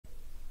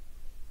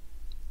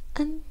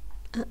and,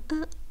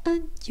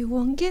 you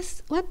won't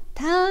guess what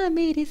time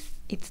it is.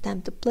 It's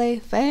time to play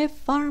Fae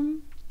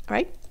Farm,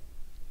 right?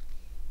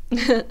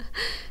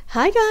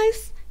 Hi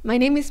guys, my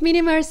name is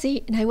Minnie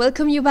Mercy and I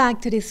welcome you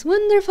back to this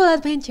wonderful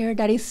adventure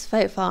that is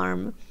Fae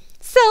Farm.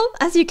 So,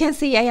 as you can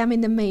see, I am in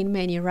the main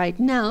menu right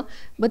now,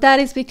 but that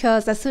is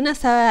because as soon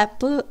as I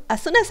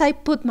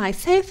put my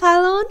save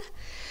file on,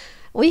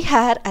 we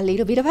had a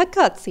little bit of a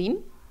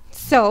cutscene.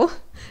 So,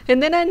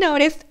 and then I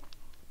noticed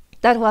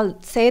that while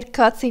said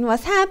cutscene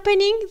was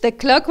happening, the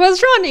clock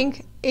was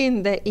running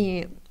in the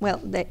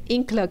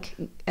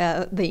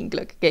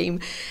game.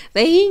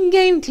 The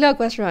in-game clock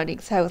was running.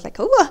 So I was like,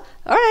 oh,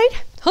 all right,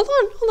 hold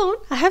on,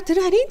 I have to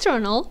do an intro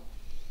and all.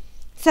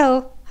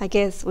 So I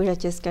guess we're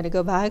just gonna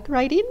go back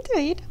right into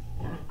it.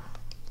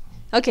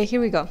 Okay,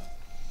 here we go.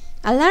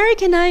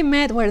 Alaric and I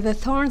met where the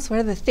thorns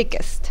were the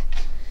thickest.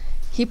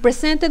 He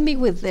presented me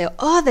with the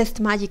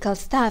oddest magical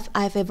stuff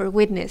I've ever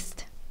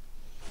witnessed.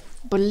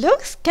 But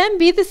looks can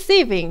be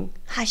deceiving.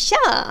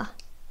 Hasha!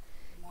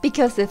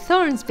 Because the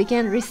thorns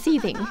began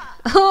receding.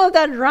 Oh,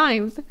 that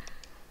rhymes.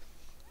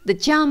 The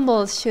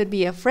jumbles should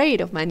be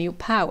afraid of my new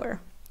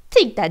power.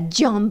 Take that,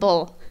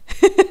 jumble!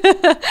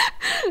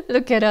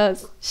 Look at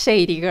us,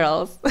 shady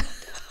girls.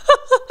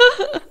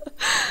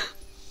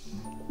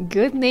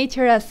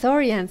 Good-natured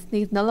Azorians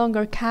need no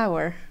longer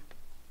cower.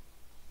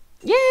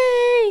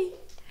 Yay!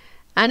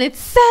 And it's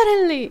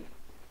suddenly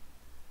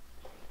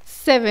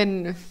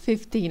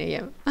 7:15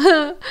 a.m.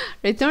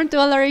 Return to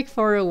Alaric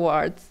for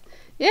rewards.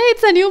 Yeah,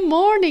 it's a new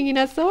morning in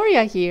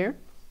Azoria here.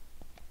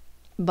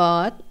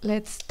 But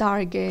let's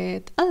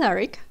target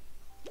Alaric.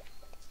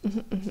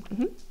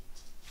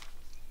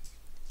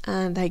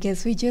 And I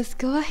guess we just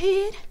go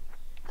ahead.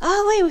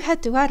 Oh wait, we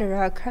had to water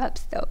our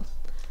crops though.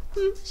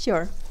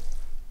 Sure.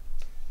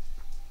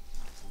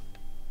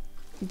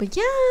 But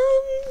yeah,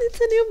 it's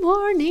a new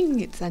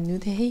morning, it's a new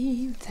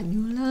day, it's a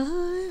new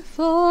life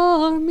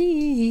for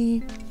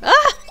me.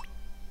 Ah!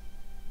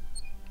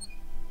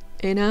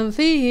 And I'm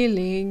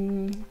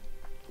feeling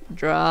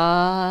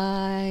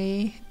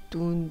dry.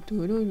 Dun,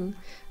 dun, dun, dun.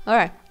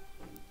 Alright,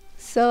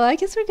 so I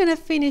guess we're gonna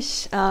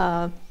finish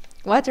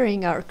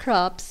watering our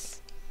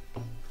crops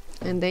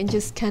and then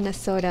just kind of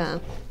sort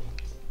of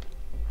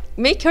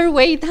make our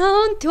way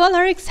down to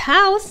Alaric's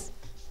house.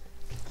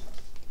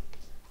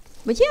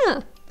 But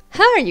yeah.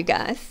 How are you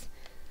guys?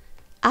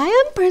 I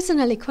am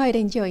personally quite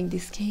enjoying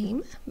this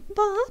game,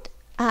 but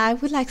I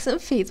would like some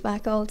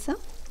feedback also.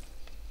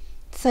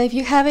 So if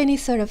you have any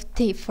sort of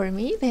tip for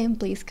me, then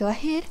please go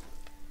ahead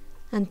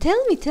and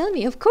tell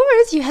me. Of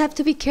course, you have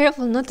to be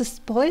careful not to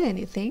spoil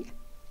anything.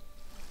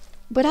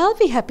 But I'll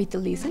be happy to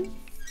listen.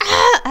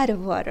 Ah, out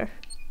of water.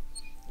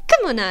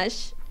 Come on,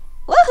 Ash.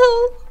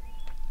 Woohoo!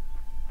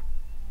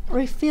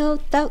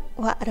 Refill the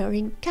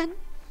watering can.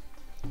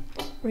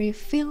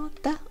 Refill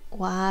the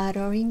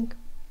watering.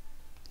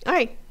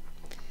 Alright,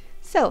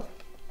 so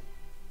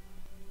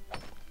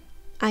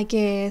I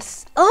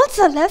guess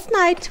also last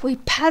night we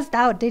passed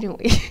out, didn't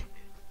we?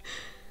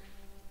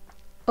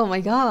 Oh my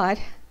god.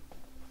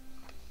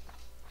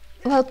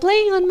 While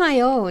playing on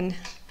my own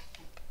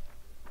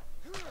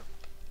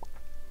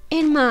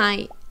in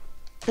my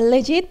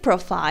legit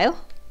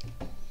profile,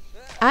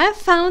 I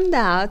found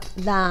out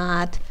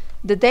that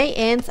the day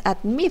ends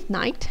at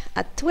midnight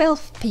at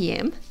 12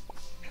 p.m.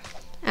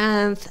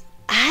 and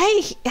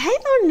I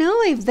don't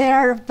know if there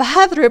are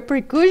bad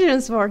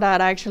repercussions for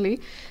that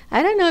actually.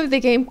 I don't know if the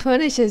game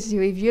punishes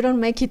you if you don't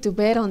make it to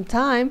bed on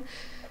time.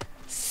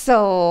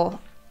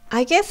 So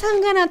I guess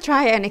I'm gonna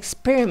try and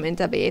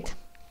experiment a bit.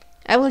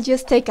 I will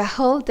just take a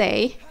whole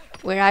day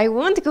where I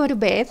won't go to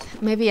bed,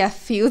 maybe a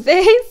few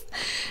days,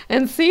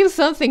 and see if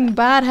something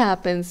bad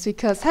happens,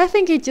 because I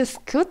think it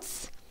just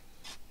cuts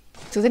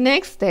to the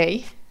next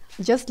day,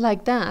 just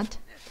like that.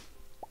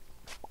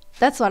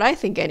 That's what I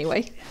think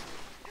anyway.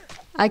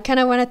 I kind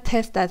of want to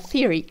test that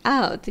theory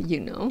out, you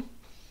know.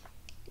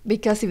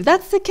 Because if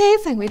that's the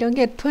case and we don't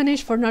get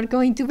punished for not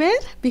going to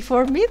bed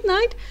before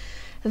midnight,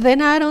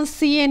 then I don't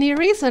see any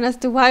reason as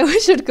to why we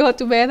should go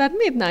to bed at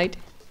midnight.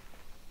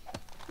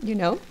 You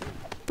know,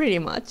 pretty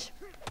much.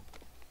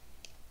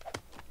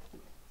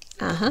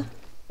 And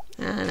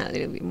a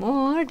little bit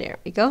more, there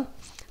we go.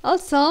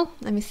 Also,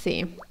 let me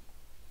see.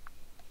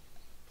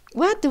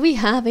 What do we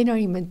have in our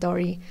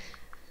inventory?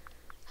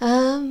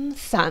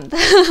 Sand.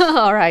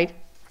 Alright.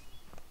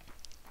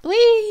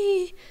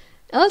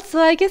 Also,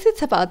 I guess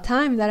it's about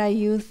time that I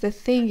use the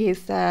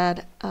thingies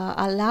that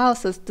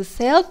allows us to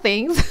sell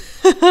things,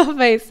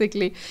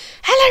 basically.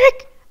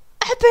 Alaric,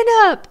 open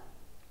up!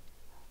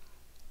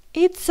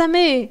 It's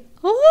me.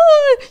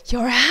 Oh,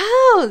 your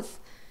house!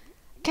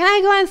 Can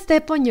I go and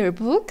step on your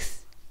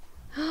books?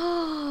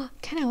 Oh,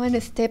 kind of want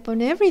to step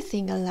on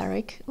everything,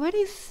 Alaric. What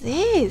is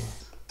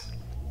this?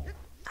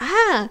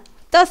 Ah,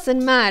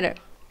 doesn't matter.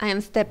 I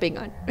am stepping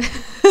on.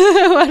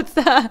 What's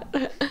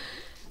that?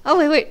 Oh,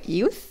 wait,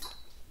 use?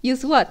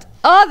 Use what?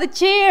 Oh, the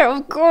chair,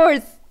 of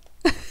course!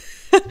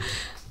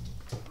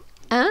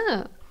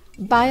 Ah,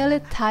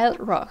 violet tile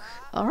rock.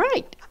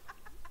 Alright.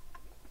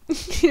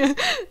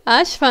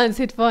 Ash finds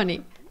it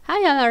funny.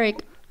 Hi,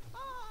 Alaric.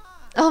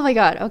 Oh my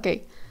god,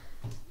 okay.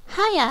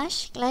 Hi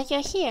Ash, glad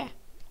you're here.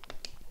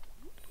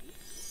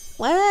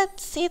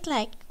 What's it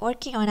like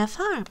working on a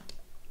farm?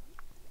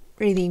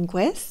 Reading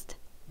quest?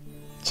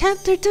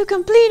 Chapter 2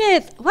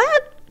 completed!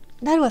 What?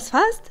 That was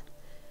fast?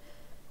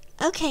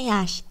 Okay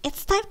Ash,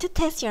 it's time to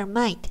test your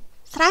might.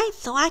 Try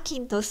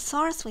thwacking those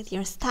swords with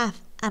your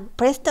staff, and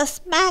presto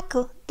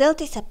smacko, they'll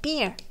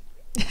disappear.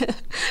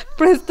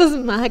 Presto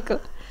smacko.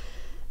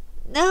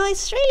 No,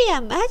 it's really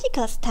a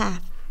magical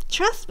staff.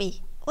 Trust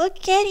me, we'll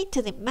get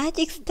into the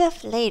magic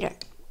stuff later.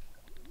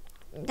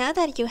 Now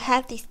that you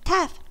have this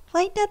staff,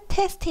 why not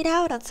test it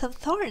out on some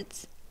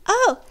thorns?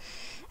 Oh,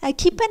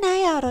 keep an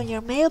eye out on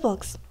your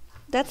mailbox.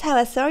 That's how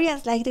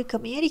Azorians like to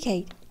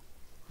communicate.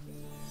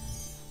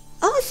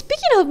 Oh,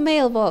 speaking of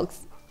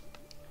mailbox.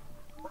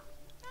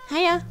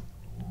 Hiya.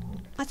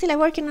 What's it like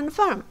working on the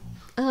farm?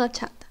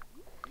 Chat.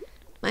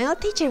 My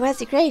old teacher was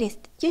the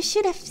greatest. You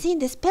should have seen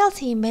the spells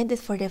he invented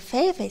for the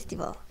Fae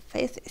Festival.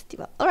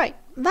 Alright,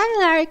 bye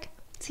Lark.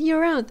 See you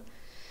around.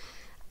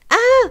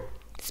 Ah!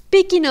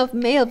 Speaking of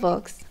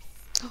mailbox.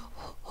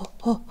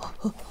 I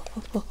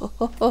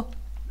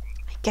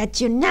got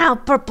you now,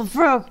 Purple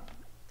Frog.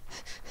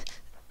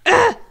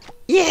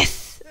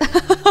 Yes!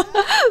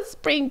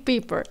 Spring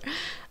Peeper.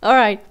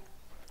 Alright.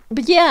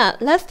 But yeah,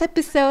 last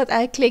episode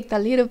I clicked a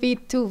little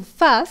bit too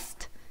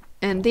fast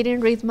and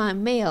didn't read my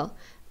mail.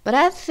 But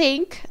I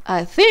think,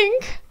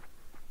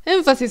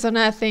 emphasis on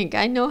I think,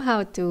 I know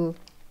how to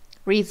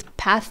read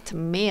past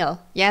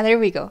mail. Yeah, there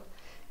we go.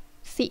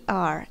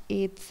 CR,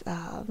 it's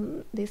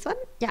this one?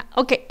 Yeah,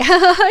 okay.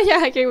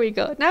 Yeah, here we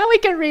go. Now we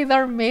can read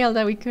our mail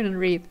that we couldn't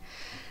read.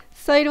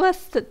 So it was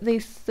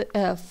this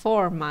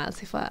 4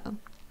 mails, if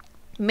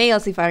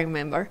I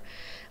remember.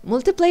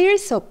 Multiplayer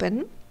is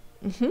open.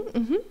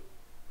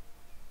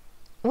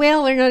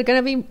 Well, we're not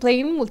gonna be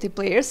playing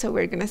multiplayer, so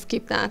we're gonna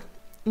skip that.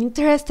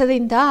 Interested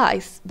in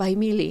Dice by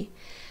Millie.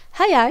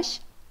 Hi Ash,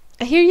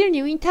 I hear you're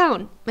new in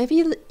town. Maybe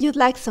you'd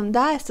like some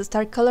dice to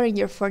start coloring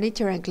your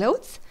furniture and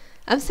clothes?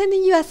 I'm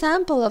sending you a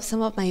sample of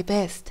some of my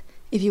best.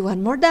 If you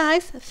want more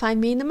dice,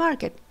 find me in the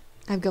market.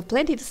 I've got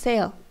plenty to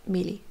sell.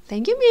 Millie.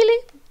 Thank you,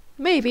 Millie.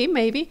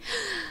 Maybe.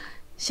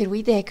 Should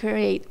we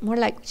decorate? More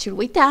like, should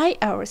we dye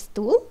our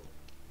stool?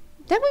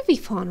 That would be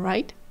fun,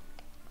 right?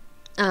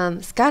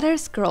 Scatter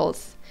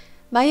Scrolls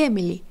by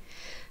Emily.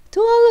 To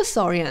all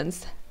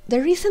Azorians,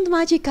 the recent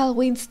magical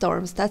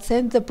windstorms that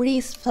sent the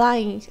breeze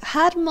flying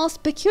had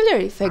most peculiar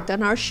effect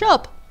on our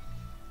shop.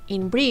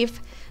 In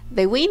brief,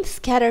 the wind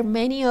scattered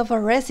many of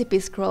our recipe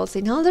scrolls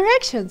in all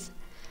directions.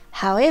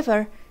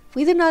 However,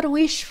 we do not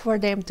wish for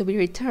them to be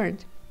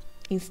returned.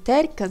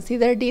 Instead,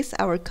 consider this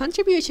our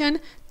contribution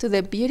to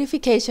the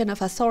beautification of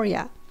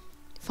Azoria.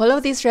 Follow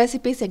these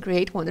recipes and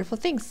create wonderful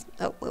things.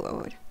 Oh,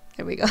 wait.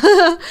 There we go.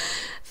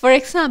 For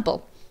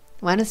example,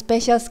 one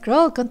special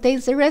scroll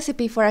contains the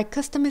recipe for a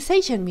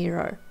customization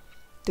mirror.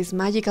 This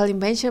magical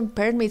invention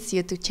permits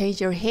you to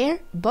change your hair,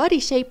 body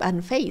shape,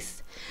 and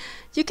face.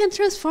 You can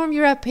transform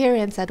your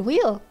appearance at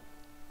will.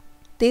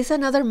 These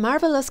and other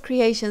marvelous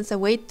creations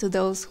await to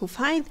those who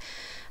find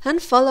and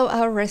follow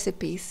our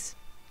recipes.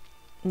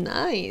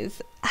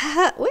 Nice.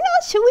 Well,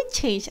 should we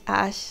change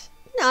Ash?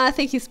 No, I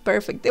think he's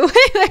perfect the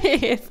way that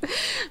he is.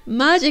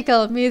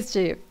 Magical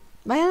Mischief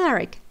by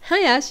Alaric.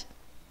 Hi Ash.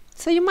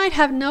 So you might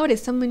have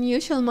noticed some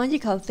unusual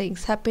magical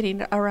things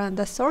happening around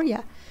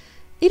Azoria.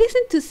 It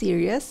isn't too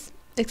serious,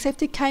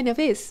 except it kind of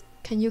is.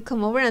 Can you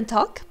come over and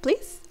talk,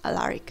 please?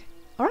 Alaric.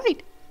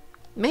 Alright.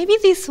 Maybe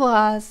this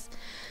was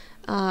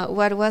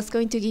what was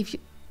going to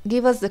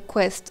give us the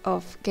quest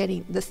of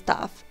getting the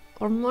stuff,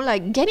 or more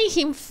like getting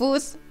him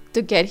food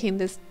to get him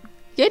this,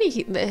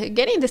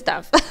 getting the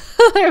stuff.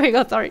 There we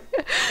go. Sorry,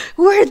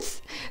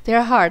 words,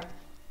 they're hard.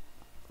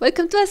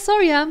 Welcome to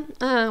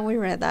Azoria. We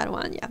read that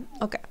one. Yeah.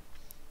 Okay.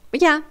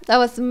 But yeah, that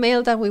was the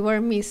mail that we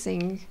were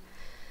missing.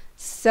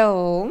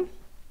 So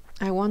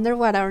I wonder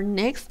what our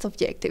next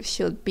objective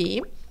should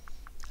be.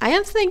 I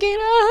am thinking,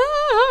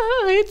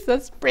 it's a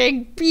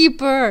spring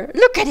peeper.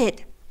 Look at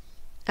it.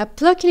 A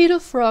plucky little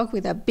frog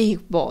with a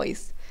big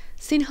voice,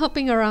 seen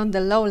hopping around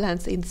the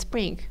lowlands in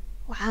spring.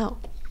 Wow.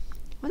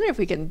 Wonder if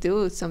we can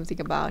do something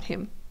about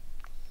him.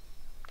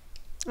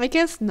 I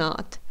guess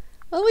not.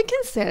 Well, we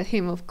can sell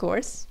him, of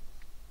course.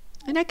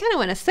 And I kind of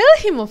want to sell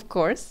him, of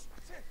course.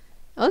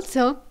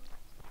 Also,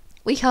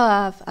 we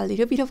have a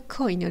little bit of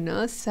coin on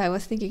us, so I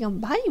was thinking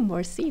of buying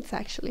more seeds,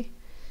 actually.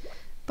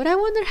 But I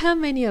wonder how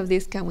many of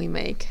these can we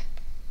make?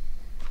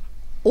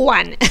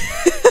 1.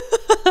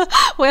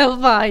 Well,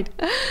 fine.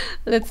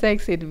 Let's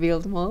exit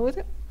build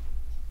mode.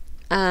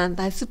 And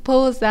I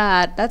suppose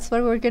that that's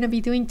what we're going to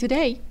be doing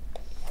today.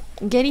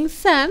 Getting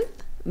sand,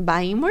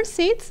 buying more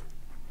seeds,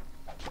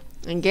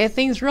 and get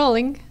things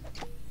rolling.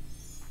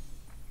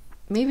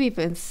 Maybe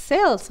even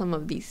sell some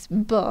of these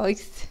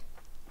bugs.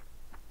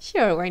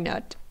 Sure, why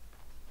not?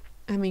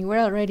 I mean, we're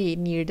already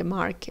near the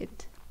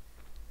market.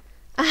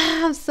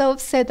 I'm so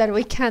upset that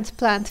we can't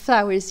plant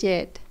flowers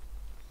yet.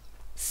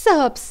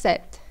 So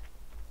upset.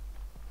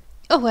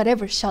 Oh,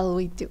 whatever shall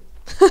we do?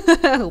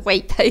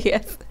 Wait, I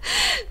guess.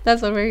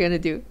 That's what we're gonna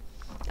do.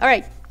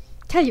 Alright,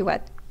 tell you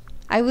what.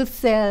 I will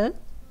sell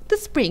the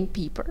spring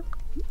peeper.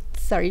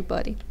 Sorry,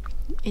 buddy.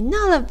 And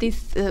all of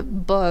these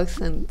bugs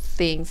and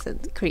things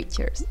and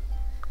creatures.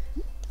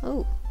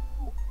 Oh.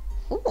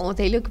 Oh,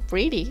 they look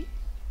pretty.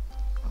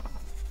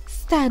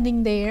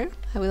 Standing there.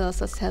 I will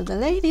also sell the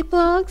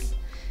ladybugs.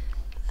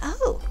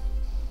 Oh.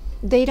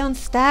 They don't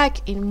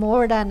stack in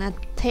more than a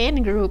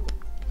 10 group.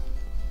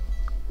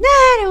 No,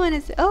 I don't want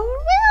to say.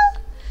 Oh,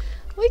 well.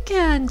 We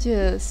can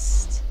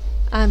just...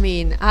 I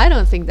mean, I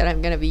don't think that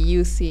I'm gonna be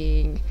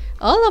using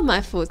all of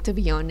my food, to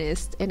be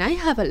honest. And I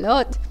have a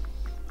lot.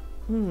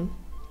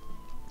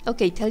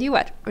 Okay, tell you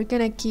what. We're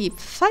gonna keep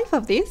 5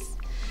 of these.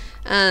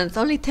 And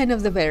only 10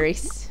 of the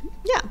berries.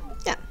 Yeah,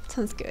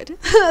 sounds good.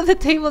 The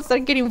tables are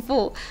getting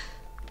full.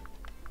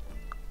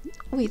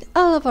 With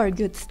all of our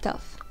good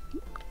stuff.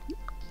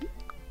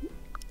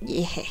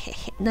 Yeah,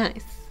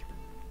 nice.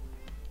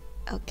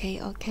 Okay.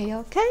 And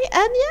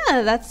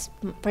yeah, that's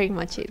pretty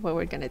much it, what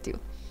we're gonna do.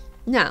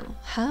 Now,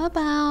 how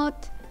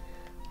about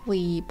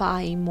we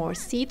buy more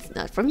seeds?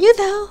 Not from you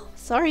though,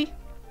 sorry.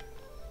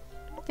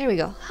 There we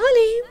go.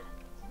 Holly,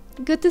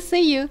 good to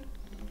see you.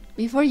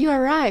 Before you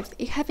arrived,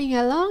 it had been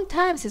a long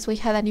time since we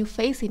had a new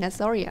face in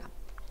Azoria.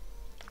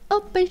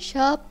 Open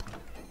shop.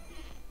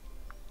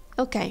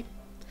 Okay.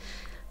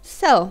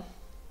 So,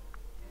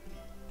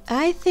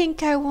 I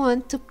think I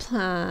want to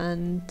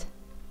plant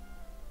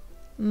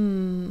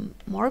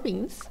more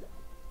beans.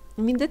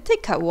 I mean, they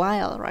take a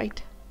while,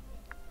 right?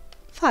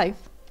 5.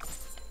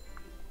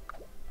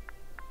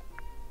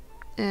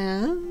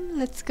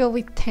 Let's go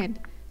with 10.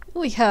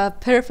 We have a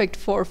perfect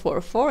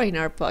 444 in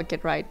our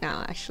pocket right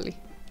now, actually.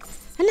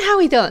 And now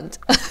we don't.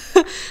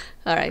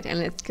 Alright, and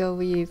let's go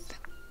with...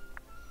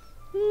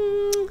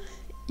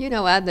 you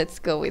know what? Let's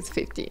go with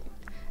 15.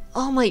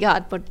 Oh my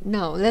god, but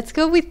no, let's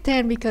go with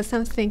 10 because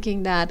I'm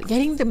thinking that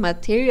getting the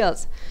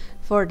materials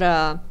for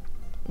the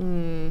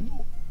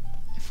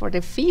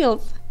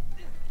field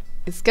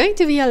is going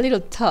to be a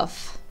little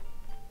tough.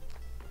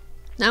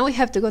 Now we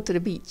have to go to the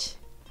beach.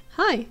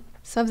 Hi,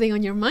 something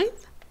on your mind?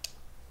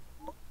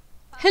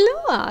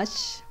 Hello,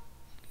 Ash.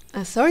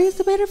 Azoria is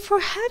the better for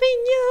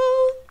having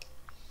you.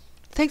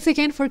 Thanks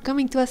again for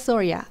coming to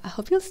Azoria. I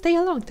hope you'll stay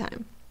a long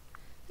time.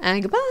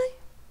 And goodbye.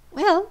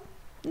 Well,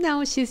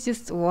 now she's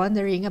just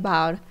wondering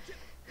about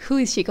who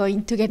is she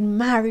going to get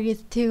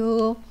married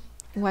to,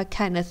 what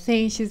kind of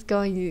thing she's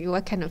going to,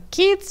 what kind of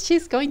kids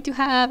she's going to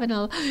have, and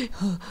all.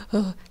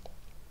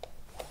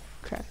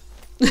 Crab.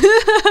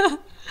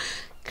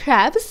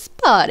 Crab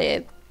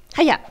spotted.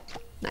 Hiya.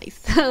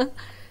 Nice.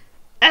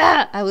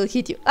 I will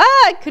hit you.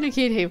 I couldn't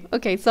hit him.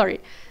 Okay,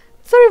 sorry.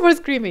 Sorry for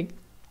screaming.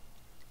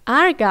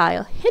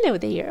 Argyle, hello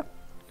there.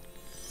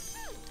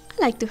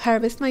 I like to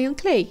harvest my own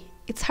clay.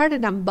 It's harder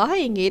than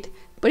buying it,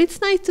 but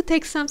it's nice to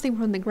take something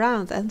from the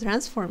ground and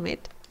transform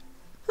it.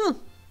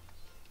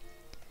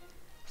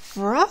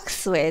 Frog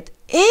sweat?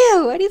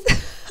 Ew, what is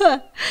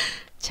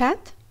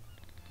Chat?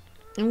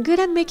 I'm good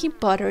at making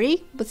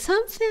pottery, but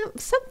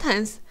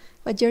sometimes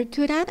what you're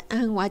good at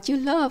and what you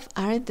love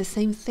aren't the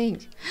same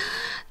thing.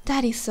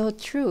 That is so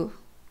true.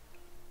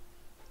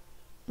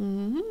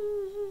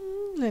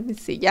 Let me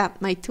see. Yeah,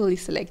 my tool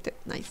is selected.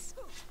 Nice.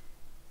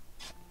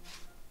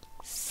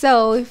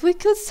 So, if we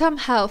could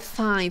somehow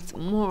find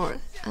more,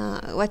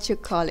 what you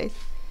call it?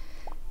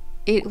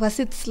 Was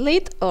it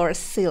slit or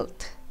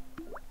silt?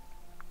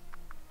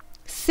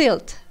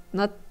 Silt,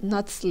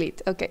 not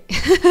slit. Okay,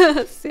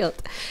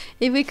 silt.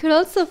 If we could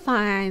also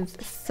find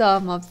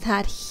some of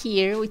that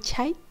here, which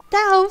I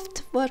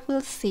doubt, but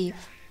we'll see.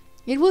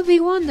 It would be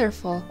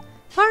wonderful.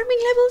 Farming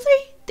level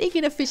 3,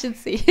 taking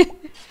efficiency.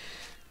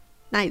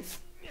 Nice.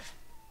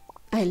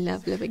 I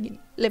love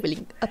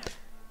leveling up.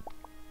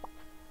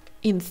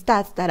 In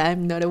stats that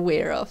I'm not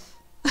aware of.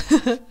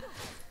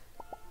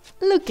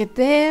 Look at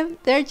them,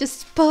 they're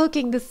just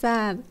poking the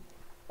sand.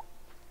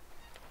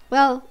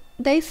 Well,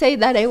 they say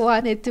that I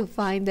wanted to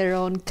find their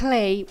own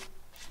clay,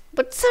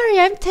 but sorry,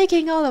 I'm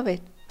taking all of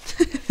it.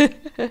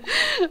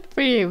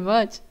 Pretty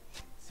much.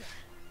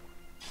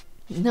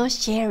 No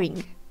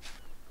sharing.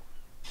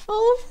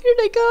 Oh, here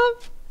they come.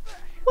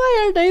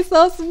 Why are they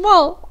so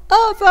small?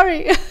 Oh,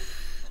 sorry.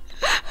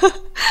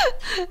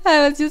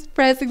 I was just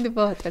pressing the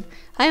button.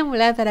 I am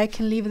glad that I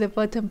can leave the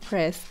button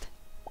pressed.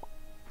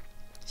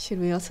 Should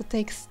we also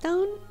take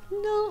stone?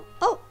 No.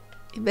 Oh,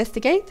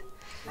 investigate.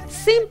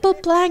 Simple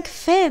plank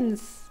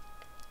fence.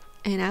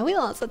 And I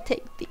will also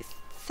take these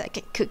so I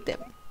can cook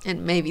them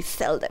and maybe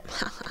sell them.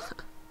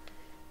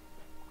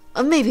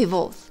 Or maybe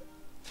both.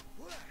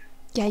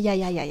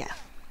 Yeah.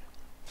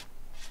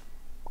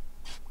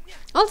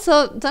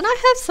 Also, don't I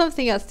have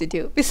something else to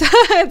do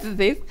besides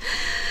this?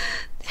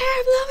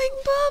 They're blowing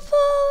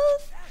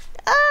bubbles!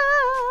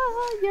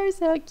 Ah, you're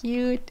so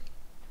cute.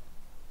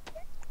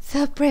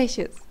 So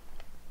precious.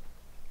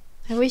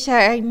 I wish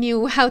I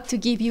knew how to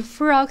give you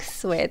frog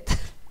sweat.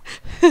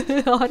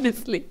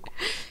 Honestly.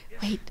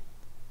 Wait,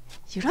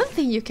 you don't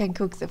think you can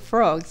cook the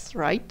frogs,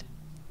 right?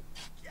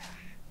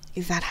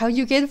 Is that how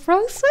you get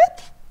frog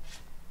sweat?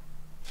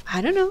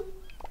 I don't know.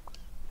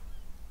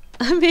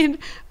 I mean,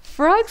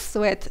 frog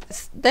sweat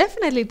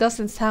definitely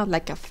doesn't sound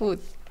like a food.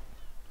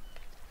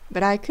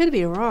 but I could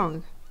be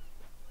wrong.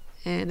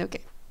 And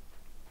okay.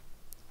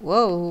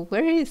 Whoa,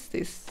 where is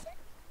this?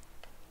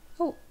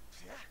 Oh.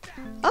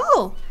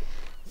 Oh!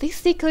 This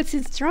secret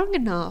isn't strong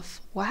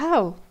enough.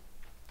 Wow.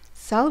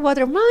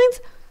 Saltwater mines?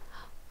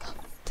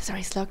 The door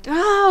is locked.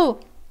 Oh!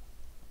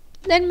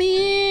 Let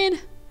me in!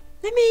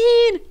 Let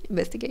me in!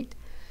 Investigate.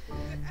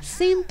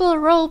 Simple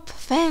rope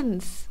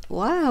fence.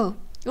 Wow.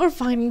 We're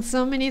finding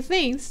so many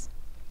things.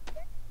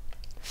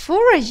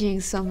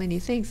 Foraging so many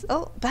things.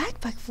 Oh,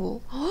 backpack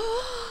full.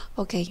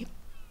 Okay.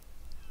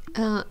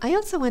 I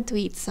also want to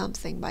eat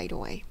something, by the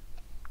way.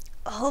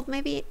 Oh,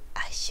 maybe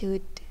I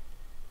should.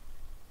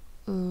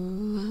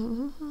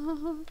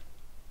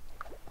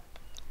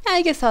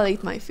 I guess I'll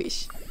eat my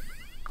fish.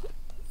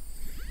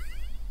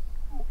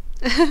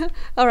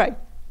 Alright.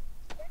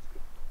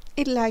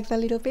 It lagged a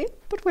little bit,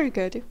 but we're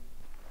good.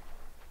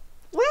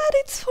 What?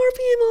 It's 4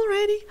 p.m.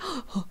 already?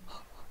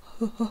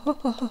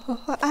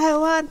 I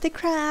want the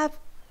crab.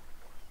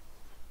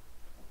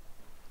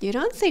 You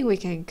don't think we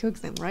can cook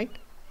them, right?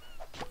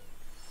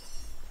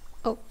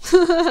 Oh.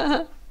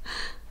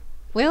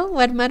 Well,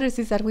 what matters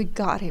is that we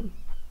got him.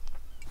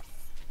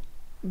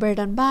 Bird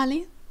and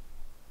Valley.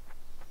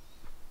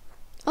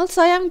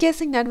 Also, I am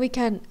guessing that we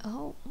can...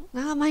 Oh,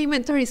 my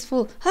inventory is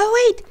full.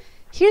 Oh, wait!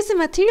 Here's the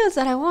materials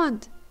that I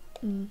want.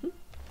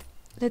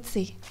 Let's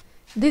see.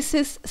 This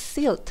is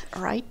silt,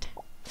 right?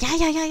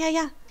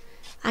 Yeah.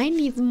 I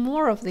need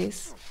more of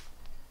this.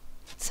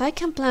 So I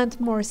can plant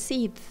more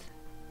seeds.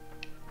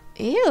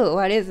 Ew,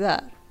 what is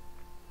that?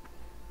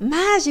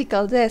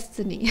 Magical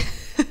destiny.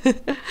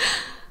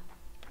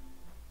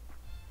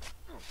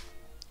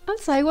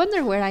 Also, I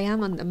wonder where I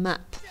am on the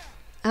map.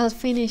 I'll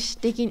finish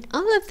digging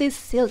all of this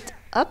silt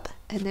up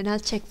and then I'll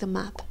check the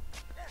map.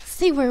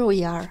 See where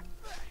we are.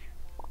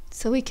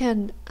 So we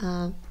can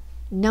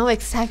know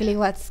exactly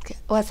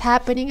what's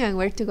happening and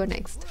where to go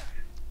next.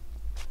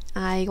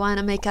 I want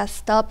to make a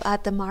stop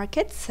at the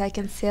market so I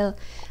can sell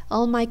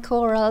all my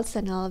corals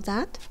and all of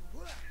that.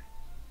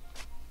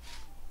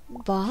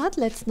 But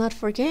let's not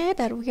forget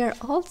that we are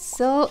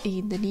also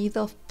in the need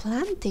of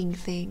planting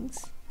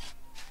things.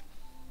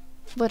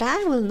 But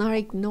I will not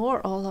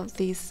ignore all of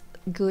this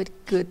good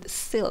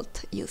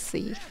silt, you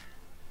see.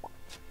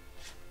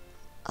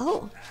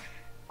 Oh,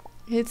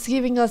 it's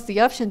giving us the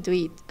option to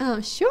eat.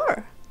 Oh,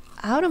 sure,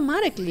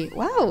 automatically.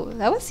 Wow,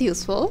 that was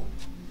useful.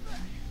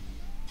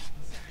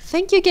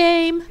 Thank you,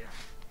 game.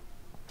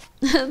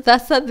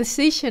 That's a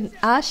decision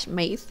Ash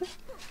made.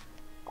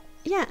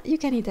 Yeah, you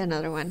can eat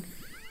another one,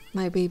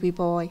 my baby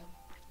boy.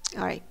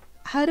 Alright,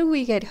 how do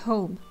we get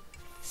home?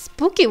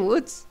 Spooky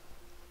woods?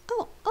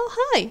 Oh,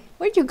 hi,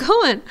 where you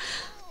going?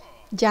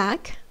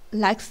 Jack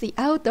likes the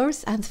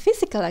outdoors and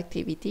physical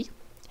activity.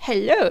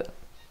 Hello!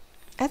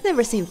 I've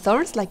never seen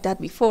thorns like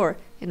that before,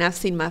 and I've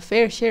seen my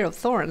fair share of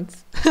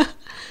thorns.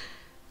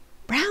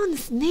 Brown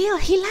snail,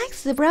 he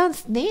likes the brown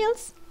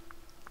snails?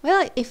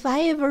 Well, if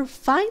I ever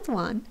find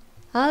one,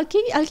 I'll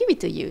give it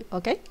to you,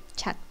 okay?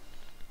 Chat.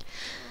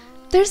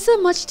 There's so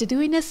much to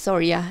do in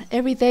Azoria.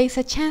 Every day is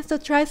a chance to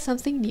try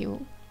something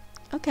new.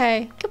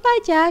 Okay, goodbye,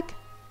 Jack.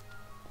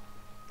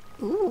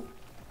 Ooh.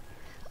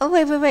 Oh,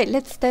 wait,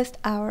 let's test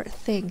our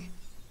thing.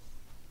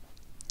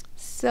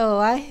 So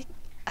I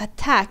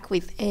attack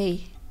with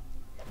A.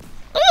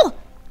 Oh!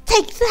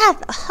 Take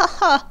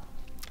that!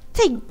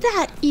 Take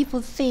that,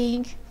 evil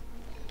thing!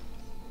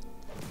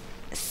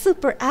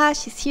 Super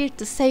Ash is here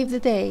to save the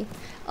day.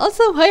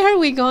 Also, why are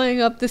we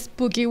going up the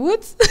spooky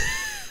woods?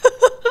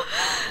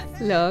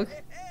 Look.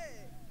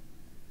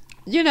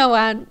 You know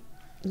what?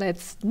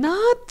 Let's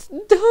not do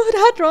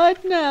that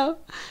right now.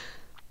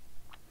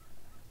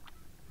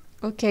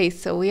 Okay,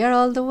 so we are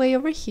all the way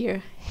over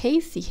here.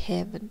 Hazy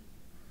Heaven.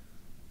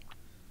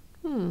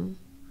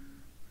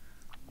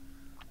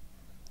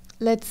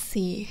 Let's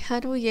see. How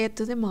do we get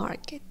to the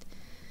market?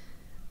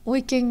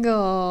 We can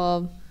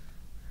go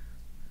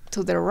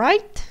to the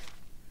right.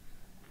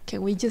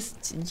 Can we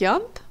just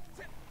jump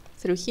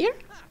through here?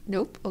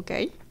 Nope.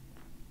 Okay.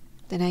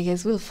 Then I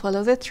guess we'll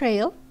follow the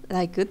trail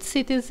like good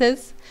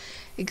citizens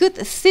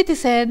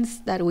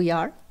that we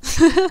are.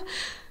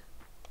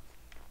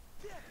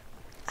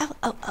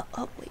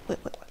 Oh,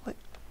 wait.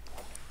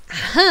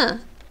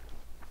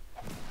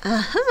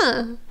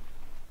 Aha!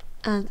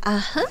 And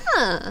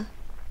aha!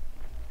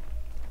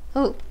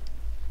 Oh,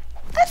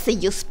 I see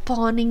you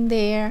spawning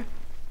there.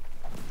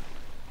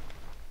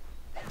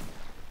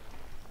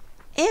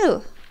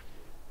 Ew!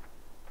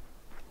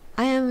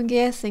 I am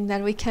guessing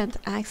that we can't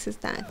access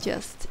that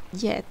just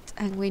yet,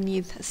 and we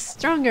need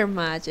stronger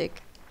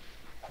magic.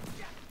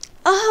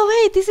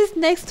 Oh wait, this is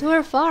next to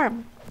our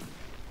farm.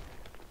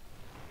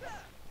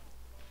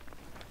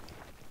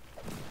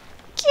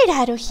 Get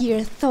out of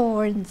here,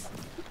 thorns!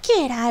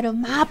 Get out of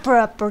my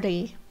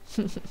property!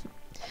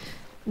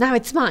 Now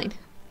it's mine.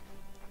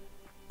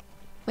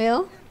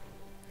 Well,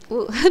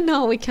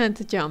 no, we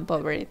can't jump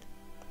over it.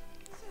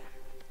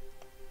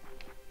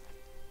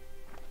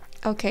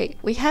 Okay,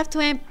 we have to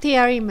empty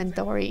our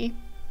inventory.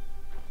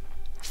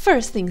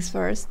 First things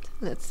first,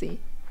 let's see.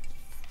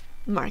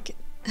 Market.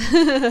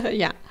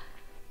 Yeah.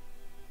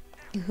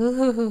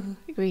 Ooh,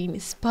 green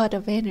spot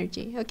of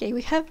energy. Okay,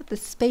 we have the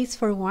space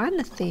for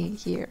one thing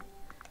here.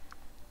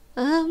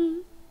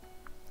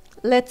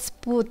 Let's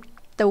put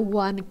the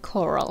one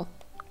coral.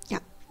 Yeah.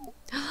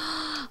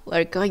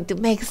 We're going to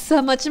make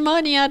so much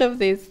money out of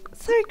this.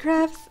 Sorry,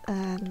 crabs.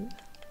 And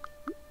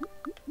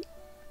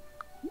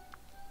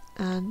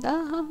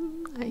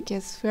I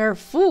guess we're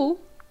full.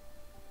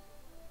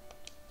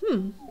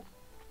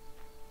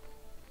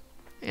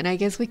 And I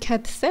guess we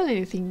can't sell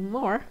anything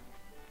more.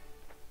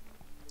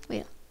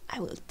 Well, I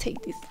will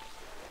take this.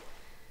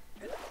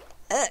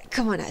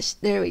 Come on, Ash.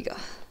 There we go.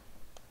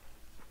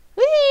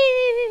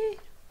 Whee!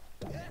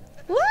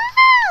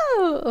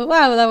 Wow!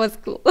 Wow, that was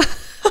cool.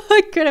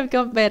 I could have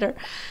gone better.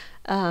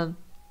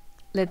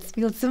 Let's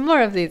build some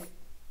more of this.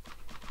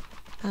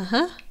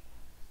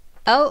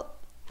 Oh!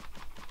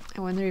 I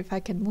wonder if I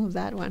can move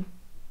that one.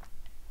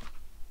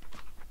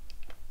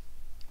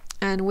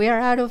 And we are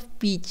out of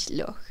beach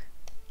log.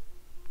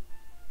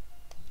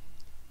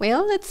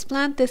 Well, let's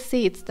plant the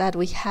seeds that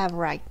we have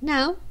right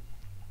now.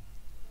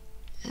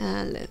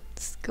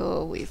 Let's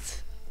go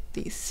with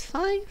these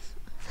 5.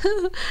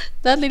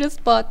 That little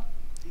spot.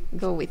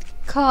 Go with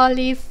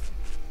collies.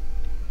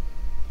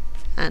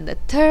 And the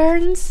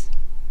turns.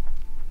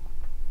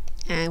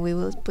 And we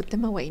will put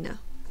them away now.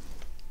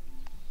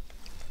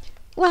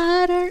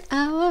 Water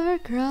our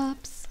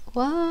crops.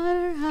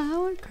 Water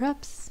our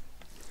crops.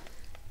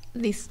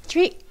 This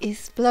tree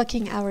is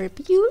blocking our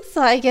view,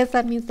 so I guess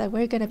that means that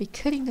we're gonna be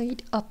cutting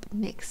it up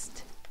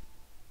next.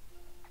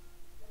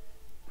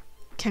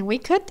 Can we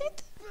cut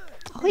it?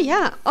 Oh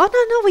yeah. Oh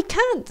no, we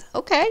can't.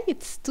 Okay,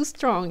 it's too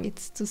strong.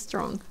 It's too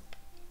strong.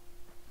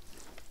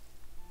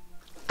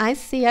 I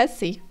see, I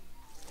see.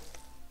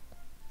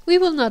 We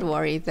will not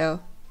worry though.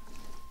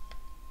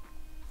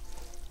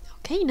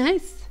 Okay,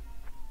 nice.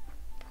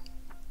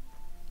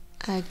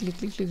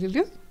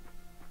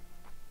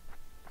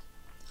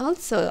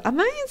 Also, am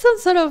I in some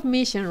sort of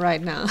mission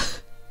right now?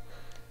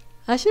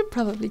 I should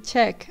probably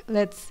check.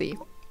 Let's see.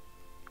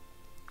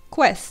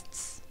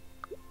 Quests.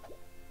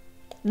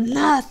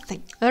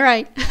 Nothing.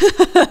 Alright.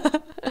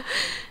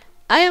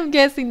 I am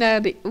guessing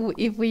that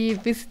if we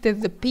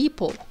visited the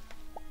people,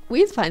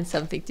 we'd find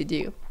something to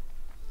do.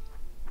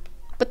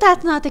 But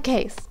that's not the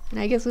case. And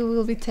I guess we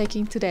will be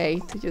taking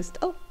today to just,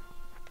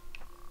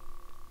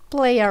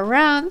 play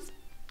around.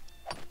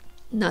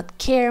 Not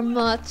care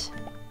much.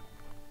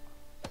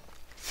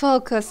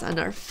 Focus on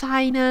our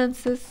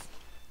finances.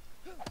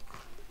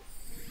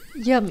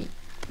 Yummy.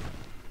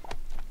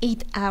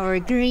 Eat our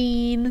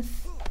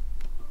greens.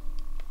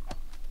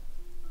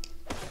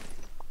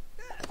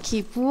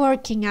 Keep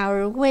working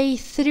our way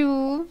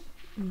through.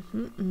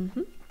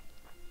 And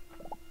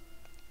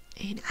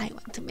I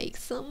want to make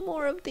some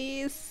more of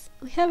these.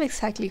 We have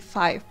exactly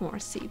 5 more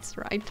seeds,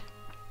 right?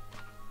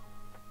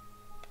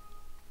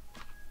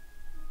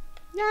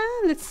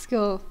 Yeah, let's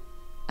go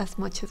as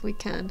much as we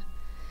can.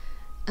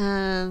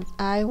 And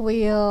I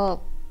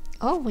will...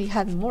 Oh, we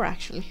had more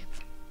actually.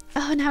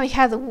 Oh, now we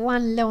have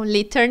 1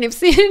 lonely turnip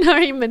seed in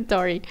our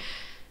inventory.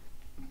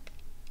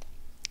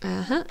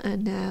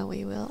 And now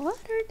we will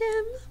water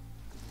them.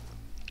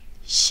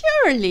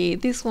 Surely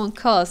this won't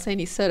cause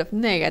any sort of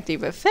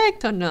negative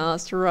effect on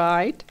us,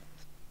 right?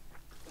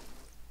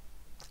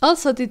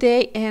 Also, the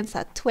day ends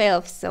at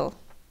 12, so...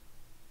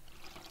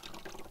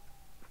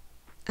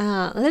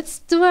 let's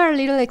do our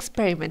little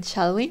experiment,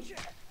 shall we?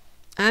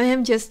 I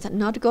am just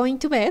not going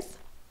to bed.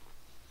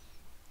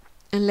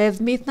 And let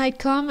midnight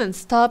come and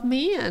stop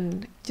me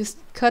and just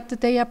cut the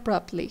day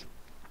abruptly.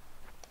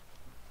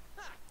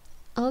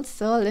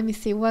 Also, let me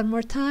see one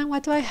more time.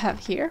 What do I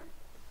have here?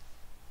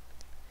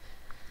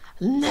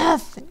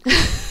 Nothing.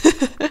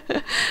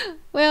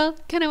 Well,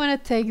 kind of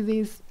want to take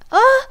this.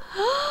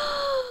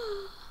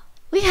 Oh!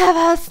 We have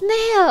a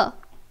snail!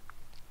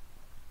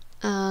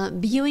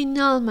 Viewing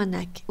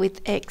almanac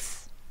with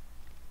X.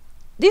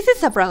 This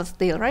is a brown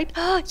snail, right?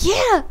 Oh,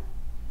 yeah!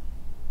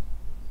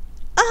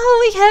 Oh,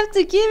 we have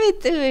to give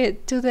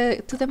it to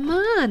the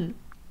man,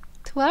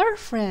 to our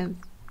friend.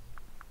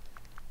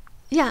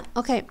 Yeah,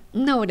 okay,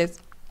 noted.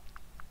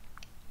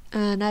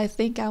 And I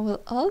think I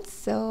will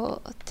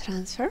also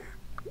transfer.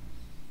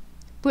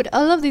 Put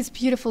all of these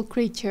beautiful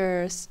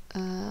creatures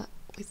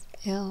with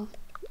L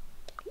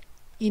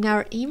in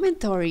our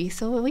inventory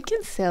so we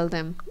can sell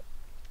them.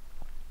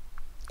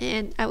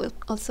 And I will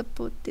also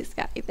put this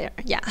guy there.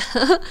 Yeah,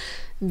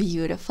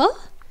 beautiful.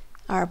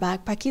 Our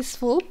backpack is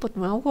full, but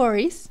no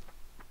worries.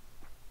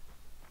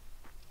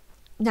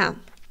 Now,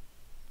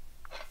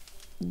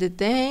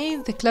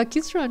 the clock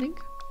is running.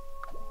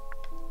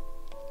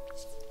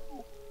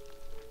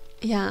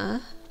 Yeah,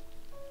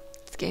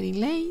 it's getting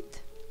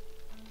late.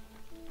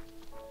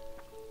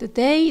 The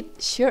day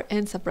sure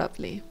ends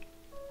abruptly.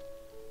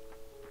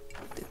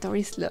 The door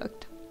is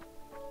locked.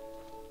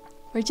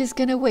 We're just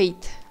gonna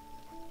wait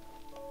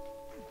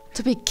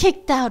to be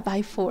kicked out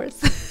by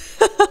force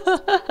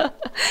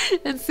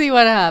and see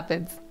what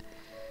happens.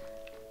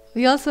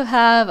 We also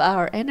have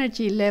our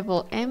energy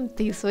level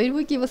empty, so it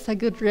will give us a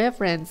good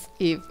reference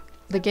if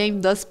the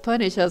game does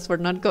punish us for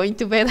not going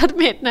to bed at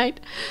midnight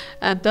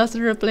and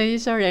doesn't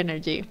replenish our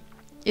energy.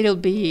 It'll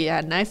be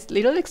a nice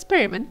little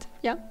experiment.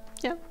 Yeah,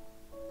 yeah.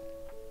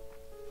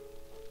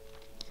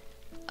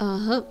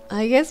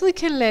 I guess we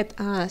can let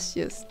Ash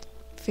just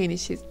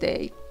finish his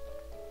day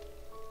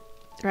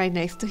right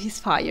next to his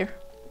fire.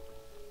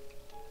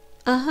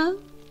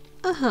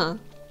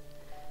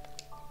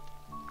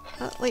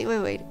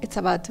 Wait. It's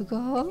about to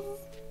go.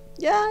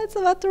 Yeah, it's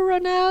about to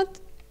run out.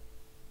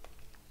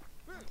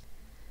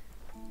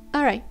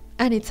 Alright,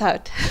 and it's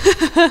out.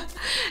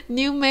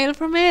 New mail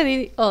from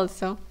Eddie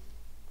also.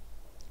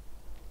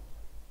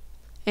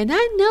 And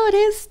I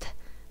noticed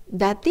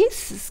that this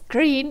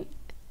screen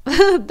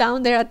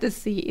down there at the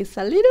sea is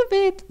a little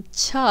bit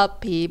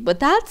choppy, but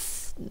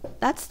that's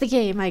the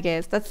game, I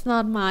guess. That's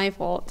not my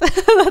fault.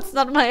 That's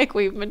not my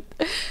equipment.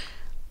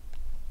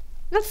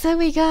 And so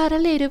we got a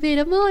little bit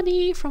of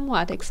money from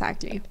what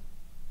exactly?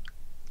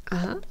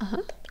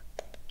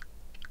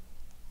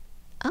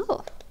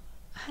 Oh,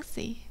 I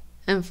see.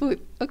 And food,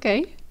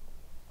 okay.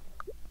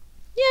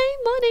 Yay,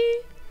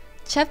 money!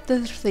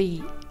 Chapter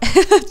 3.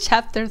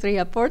 Chapter 3,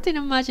 A Port in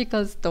a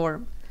Magical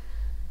Storm.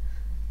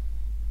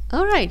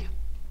 Alright.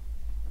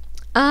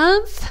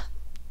 And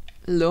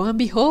lo and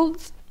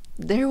behold,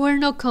 there were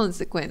no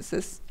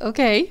consequences.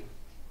 Okay.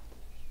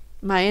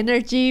 My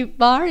energy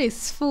bar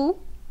is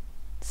full.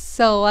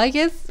 So I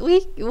guess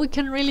we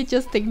can really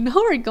just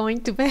ignore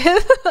going to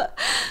bed.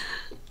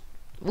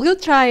 We'll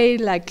try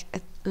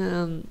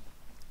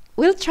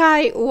we'll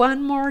try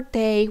one more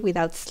day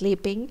without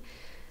sleeping,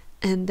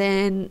 and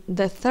then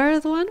the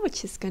third one,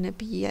 which is gonna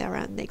be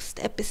around next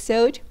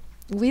episode,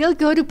 we'll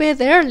go to bed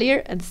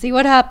earlier and see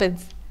what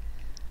happens.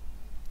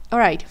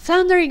 Alright,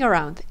 floundering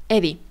around.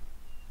 Eddie.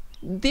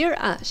 Dear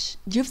Ash,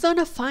 you've done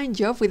a fine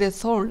job with the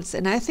thorns,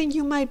 and I think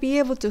you might be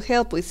able to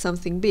help with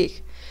something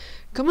big.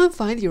 Come and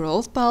find your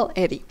old pal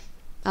Eddie.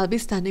 I'll be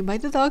standing by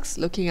the docks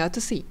looking out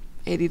to sea.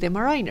 Eddie the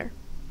Mariner.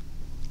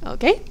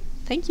 Okay,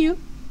 thank you.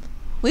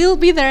 We'll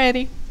be there,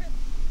 Eddie.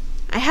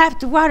 I have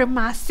to water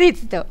my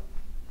seeds though.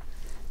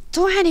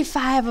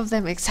 25 of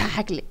them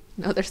exactly.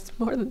 No, there's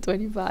more than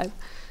 25.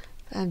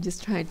 I'm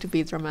just trying to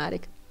be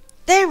dramatic.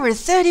 There were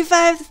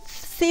 35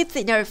 seeds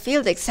in our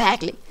field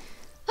exactly.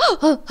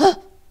 What?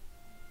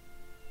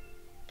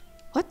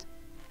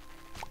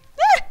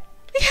 Ah,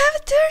 we have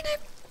a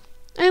turnip!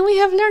 And we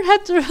have learned how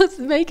to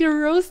make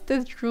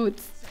roasted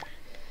roots.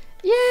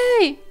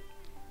 Yay!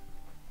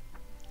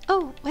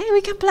 Oh, wait, we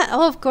can plant.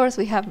 Oh, of course,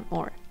 we have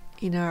more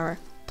in our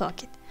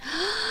pocket.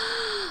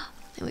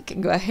 And we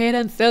can go ahead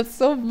and sell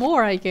some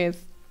more, I guess.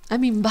 I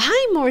mean,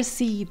 buy more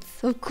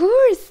seeds, of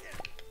course.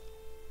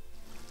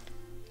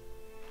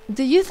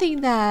 Do you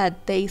think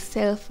that they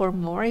sell for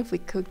more if we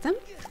cook them?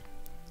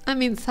 I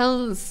mean,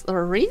 sounds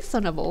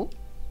reasonable.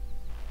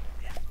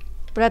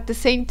 But at the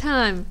same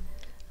time,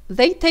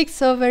 they take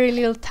so very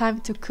little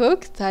time to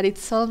cook that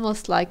it's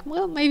almost like,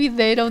 well, maybe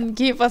they don't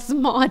give us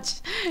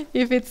much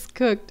if it's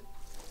cooked.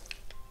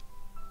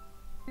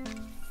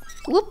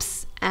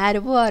 Whoops, out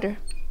of water.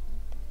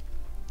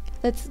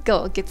 Let's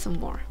go get some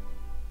more.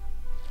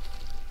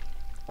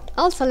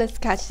 Also, let's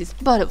catch this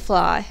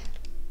butterfly.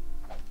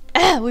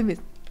 Ah, we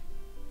missed.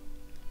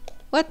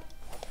 What?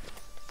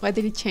 Why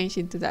did it change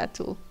into that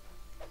tool?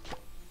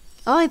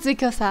 Oh, it's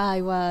because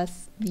I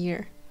was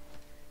near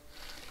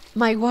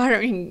my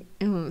watering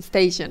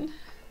station.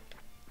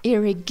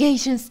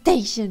 Irrigation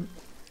station.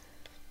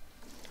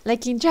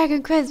 Like in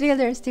Dragon Quest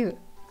Builders too.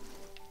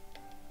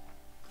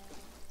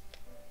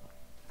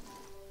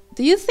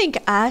 Do you think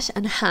Ash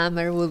and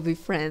Hammer will be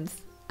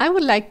friends? I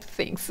would like to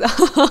think so.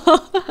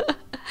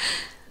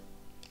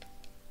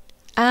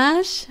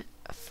 Ash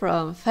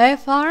from Fae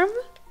Farm,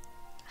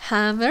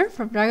 Hammer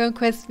from Dragon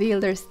Quest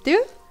Builders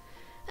 2,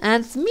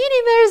 and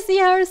Mini Mercy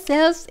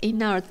ourselves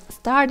in our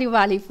Stardew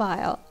Valley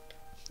file.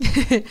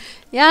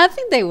 Yeah, I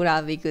think they would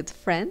all be good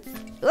friends.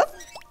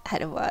 Oops,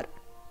 out of water.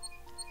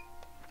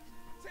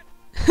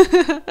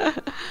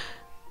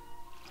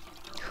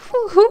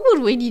 Who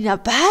would win in a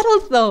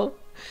battle though?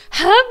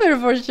 Hammer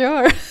for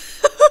sure.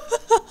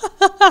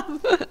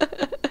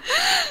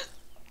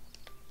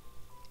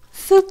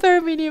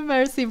 Super Mini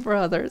Mercy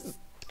brothers.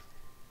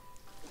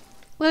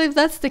 Well, if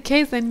that's the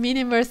case, then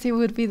Mini Mercy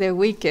would be the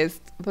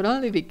weakest, but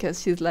only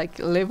because she's like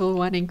level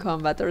 1 in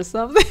combat or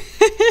something.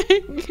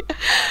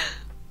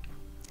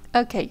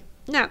 Okay,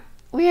 now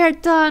we are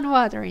done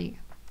watering.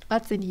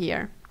 What's in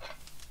here?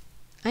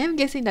 I am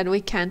guessing that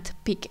we can't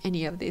pick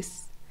any of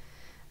this.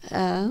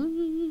 Yeah,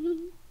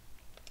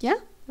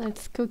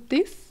 let's cook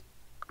this.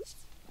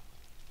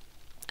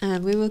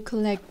 And we will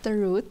collect the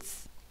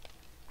roots.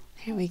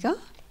 Here we go.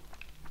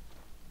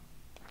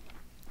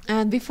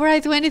 And before I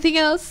do anything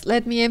else,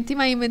 let me empty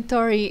my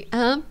inventory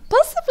and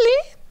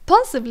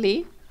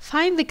possibly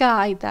find the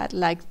guy that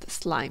liked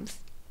slimes.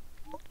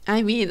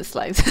 I mean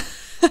slimes.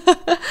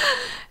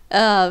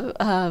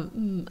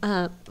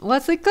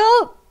 What's it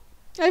called?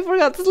 I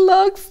forgot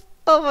slugs.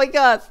 Oh my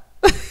god.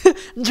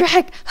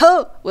 Drag,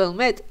 ho, well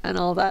met, and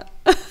all that.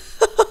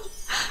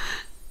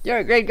 You're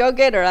a great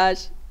go-getter,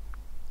 Ash.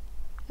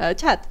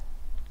 Chat.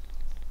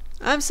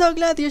 I'm so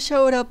glad you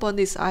showed up on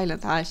this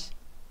island, Ash.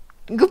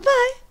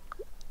 Goodbye.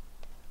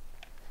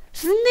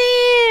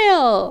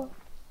 Snail!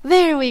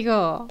 There we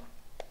go.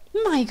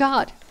 My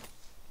God.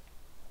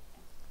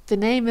 The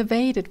name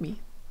evaded me.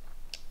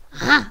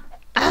 Aha!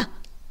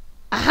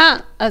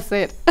 Aha! I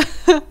said.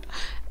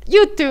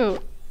 You too.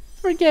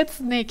 Forget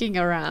sneaking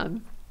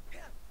around.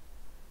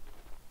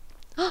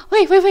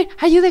 Wait.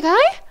 Are you the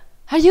guy?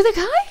 Are you the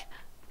guy?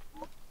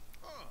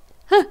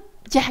 Huh,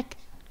 Jack.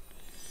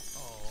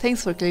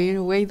 Thanks for clearing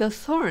away those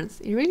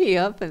thorns. It really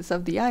opens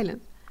up the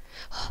island.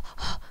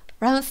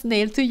 Round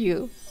snail to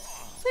you.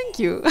 Thank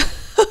you.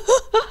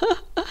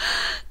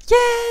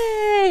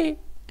 Yay!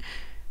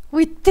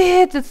 We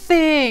did the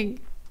thing!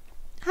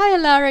 Hi,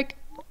 Alaric.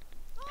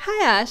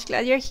 Hi, Ash.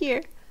 Glad you're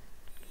here.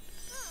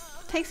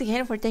 Thanks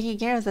again for taking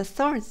care of the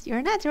thorns.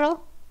 You're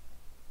natural.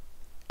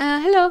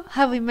 Hello.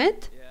 Have we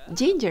met? Yeah.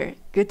 Ginger.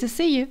 Good to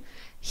see you.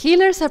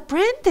 Healer's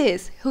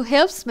apprentice who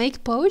helps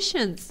make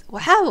potions.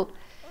 Wow!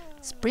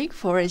 Spring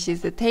forage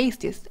is the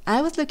tastiest.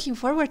 I was looking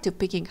forward to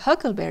picking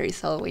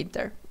huckleberries all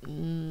winter.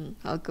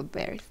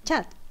 Huckleberries.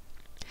 Chat.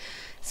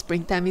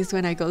 Springtime is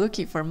when I go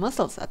looking for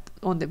mussels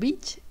on the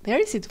beach. There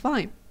is it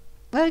fine.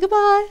 Well,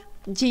 goodbye,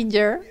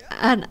 Ginger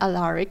and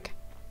Alaric.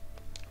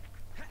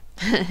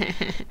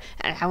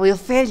 And I will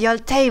fill your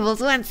tables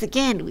once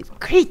again with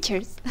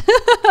creatures.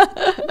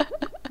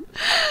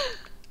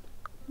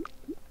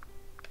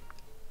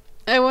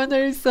 I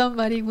wonder if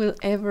somebody will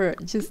ever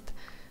just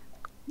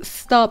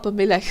stop and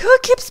be like, who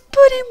keeps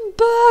putting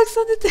bugs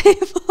on the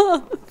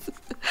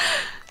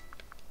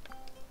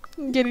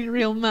table? Getting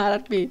real mad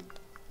at me.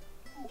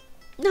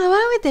 Now,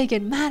 why would they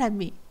get mad at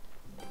me?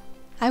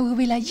 I will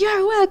be like,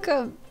 you're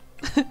welcome.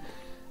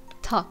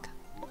 Talk.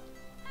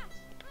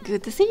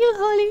 Good to see you,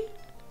 Holly.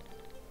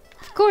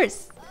 Of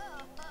course.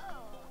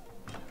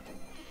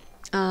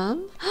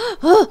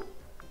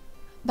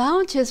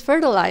 Bounteous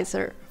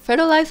fertilizer.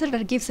 Fertilizer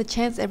that gives a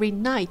chance every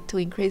night to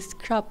increase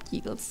crop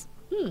yields.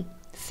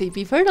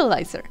 CP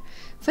fertilizer.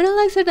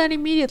 Fertilizer that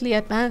immediately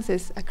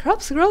advances a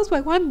crop's growth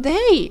by 1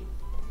 day.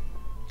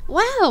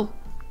 Wow.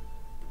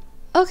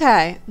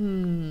 Okay.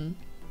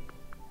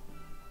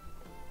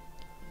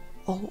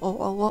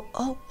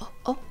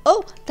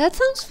 Oh, that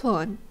sounds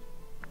fun.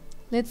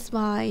 Let's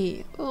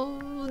buy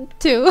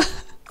 2.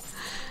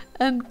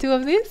 And 2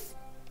 of this.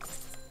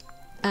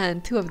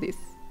 And 2 of this.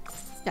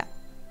 Yeah.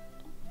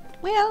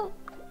 Well,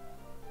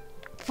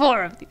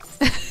 4 of these.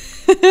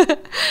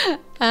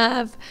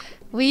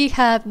 We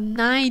have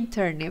 9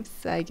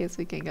 turnips. I guess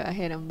we can go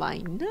ahead and buy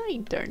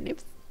 9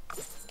 turnips.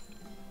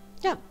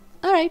 Yeah,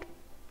 alright.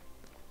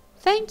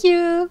 Thank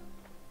you.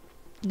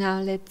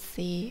 Now let's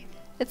see.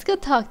 Let's go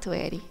talk to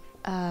Eddie.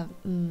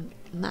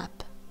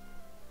 Map.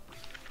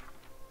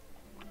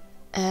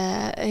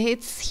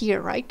 It's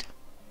here, right?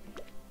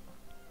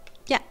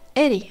 Yeah,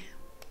 Eddie.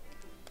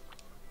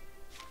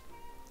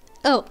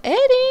 Oh,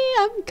 Eddie,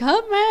 I'm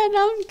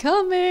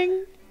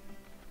coming.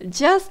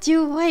 Just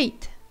you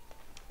wait.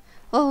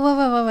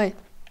 Oh, wait.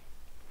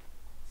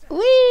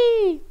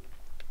 Whee!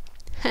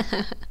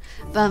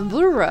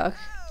 Bamboo rock.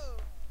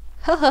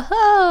 Ho ho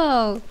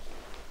ho!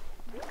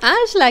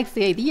 Ash likes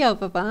the idea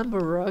of a bamboo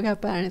rock,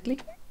 apparently.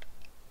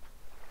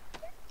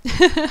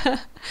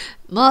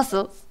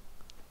 Mussels.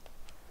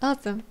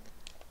 Awesome.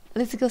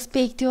 Let's go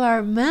speak to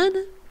our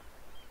man.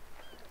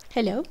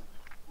 Hello.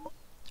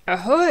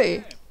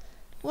 Ahoy!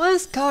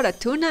 Once caught a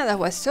tuna that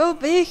was so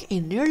big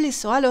it nearly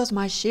swallows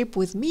my ship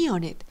with me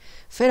on it.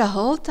 Fed a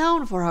whole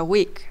town for a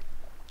week.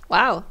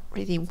 Wow,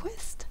 redeem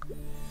quest.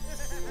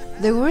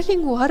 The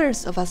whirling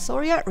waters of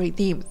Azoria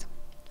redeemed.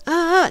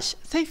 Ash,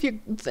 thank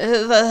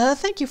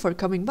you for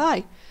coming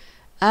by.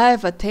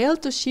 I've a tale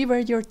to shiver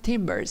your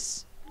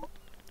timbers.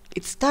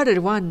 It started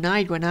one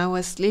night when I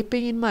was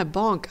sleeping in my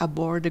bunk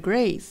aboard the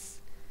Grace.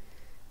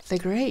 The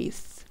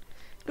Grace.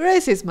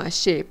 Grace is my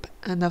ship,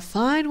 and a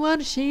fine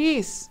one she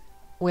is.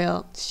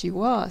 Well, she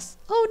was.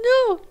 Oh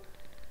no!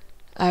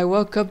 I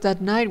woke up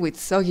that night with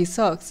soggy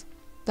socks.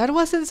 That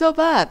wasn't so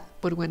bad,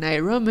 but when I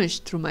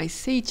rummaged through my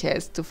sea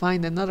chest to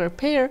find another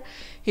pair,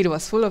 it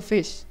was full of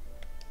fish.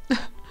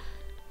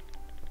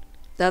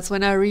 That's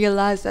when I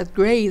realized that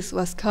Grace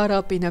was caught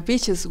up in a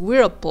vicious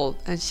whirlpool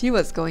and she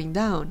was going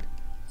down.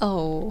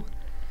 Oh.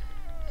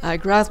 I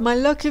grasped my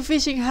lucky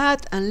fishing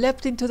hat and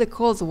leapt into the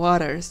cold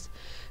waters.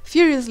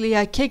 Furiously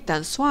I kicked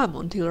and swam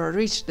until I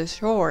reached the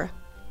shore.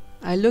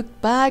 I looked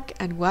back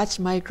and watched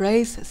my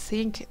Grace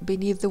sink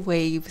beneath the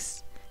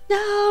waves.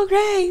 No,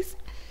 Grace!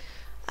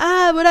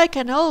 But I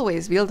can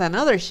always build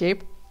another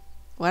ship.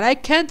 What I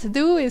can't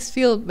do is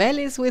fill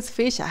bellies with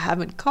fish I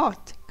haven't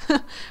caught.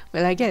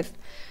 Well, I guess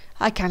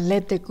I can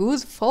let the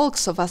good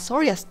folks of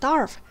Azoria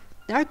starve.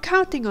 They are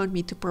counting on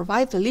me to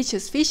provide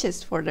delicious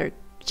fishes for their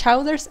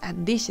chowders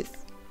and dishes.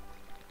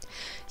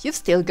 You've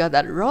still got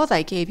that rod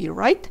I gave you,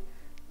 right?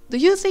 Do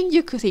you think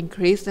you could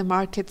increase the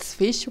market's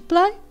fish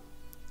supply?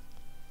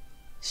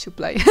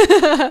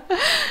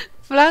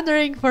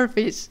 Floundering for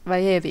Fish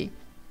by Eddie.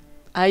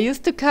 I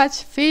used to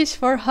catch fish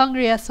for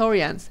hungry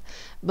Azorians,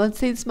 but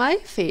since my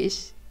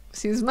fish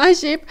Since my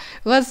ship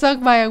was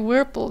sunk by a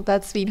whirlpool,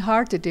 that's been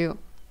hard to do.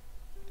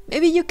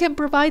 Maybe you can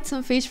provide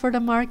some fish for the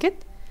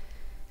market?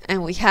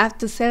 And we have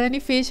to sell any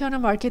fish on a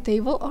market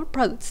table or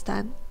product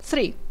stand.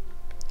 3.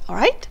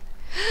 Alright?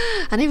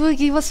 And it will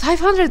give us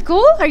 500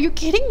 gold? Are you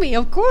kidding me?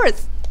 Of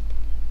course!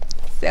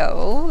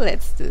 So,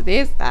 let's do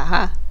this.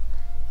 Aha.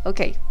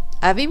 Okay,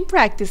 I've been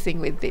practicing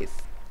with this.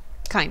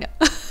 Kinda.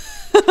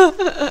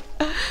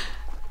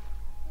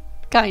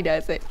 Kinda, I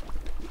say.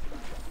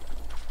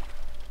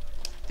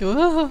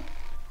 Whoa.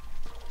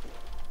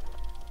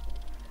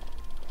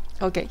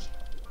 Okay,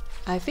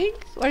 I think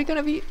we're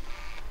gonna be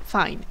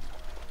fine.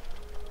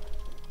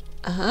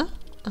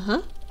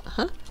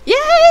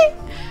 Yay!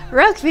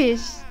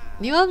 Rockfish!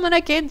 New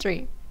almanac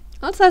entry.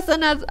 Also has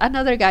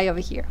another guy over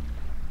here.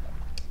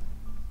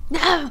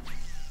 No!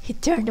 He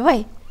turned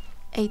away.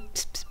 Hey,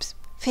 pss, pss, pss.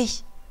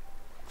 Fish.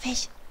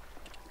 Fish.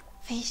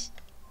 Fish.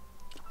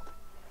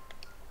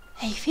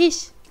 Hey,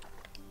 fish.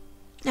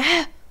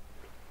 No!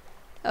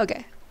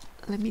 Okay,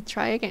 let me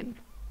try again.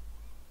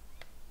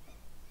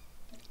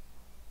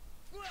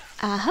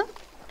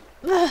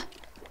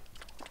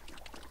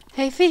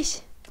 Hey,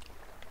 fish.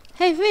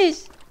 Hey,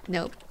 fish.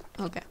 Nope.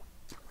 Okay.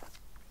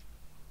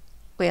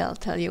 Well,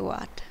 tell you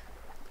what.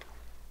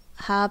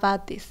 How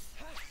about this?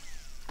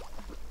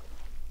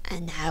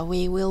 And now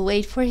we will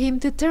wait for him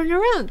to turn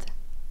around.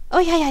 Oh,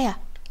 yeah.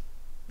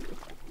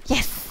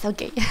 Yes,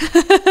 okay.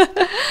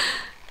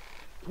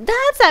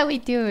 That's how we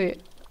do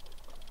it.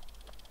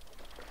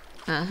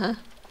 And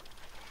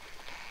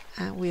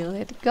we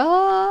let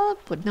go,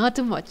 but not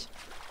too much.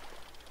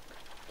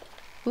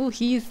 Oh,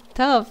 he's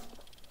tough.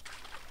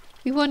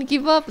 He won't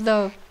give up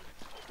though.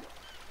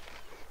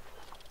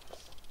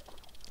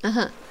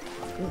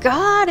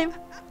 Got him.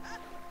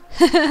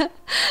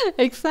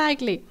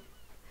 Exactly.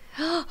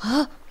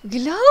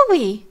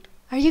 Glowy!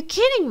 Are you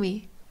kidding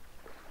me?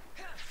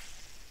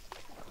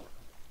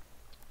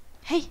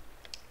 Hey.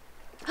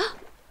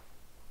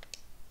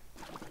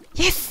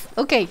 Yes!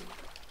 Okay.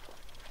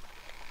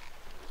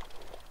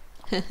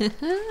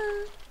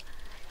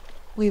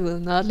 We will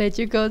not let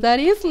you go that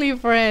easily,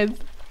 friends.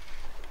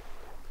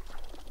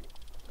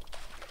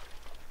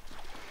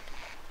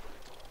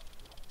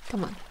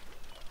 Come on.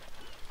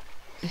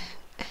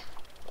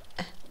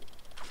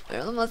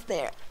 We're almost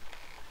there.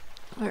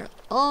 We're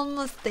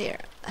almost there.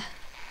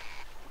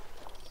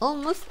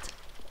 Almost.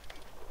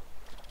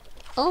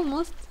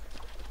 Almost.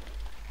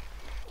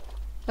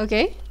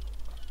 Okay.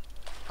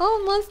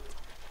 Almost.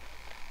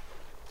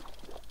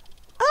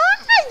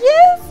 Ah,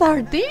 yes!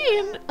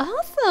 Sardine!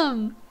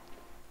 Awesome!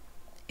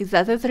 Is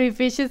that the 3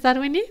 fishes that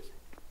we need?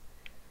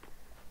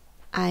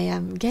 I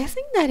am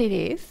guessing that it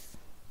is.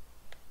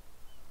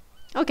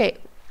 Okay,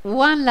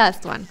 one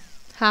last one.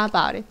 How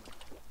about it?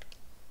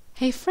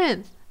 Hey,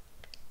 friends.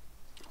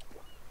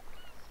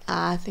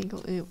 I think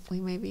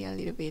we may be a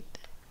little bit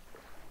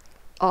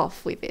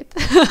off with it.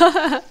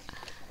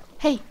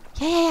 Hey,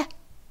 yeah.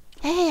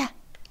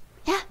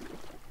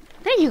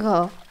 There you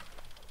go.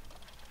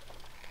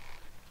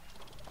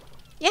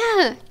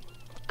 Yeah,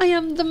 I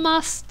am the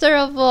master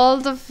of all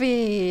the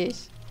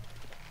fish.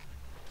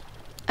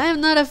 I am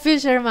not a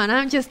fisherman,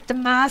 I'm just the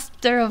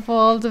master of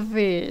all the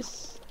fish.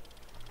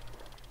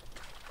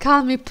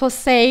 Call me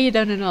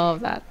Poseidon and all of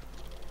that.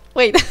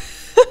 Wait,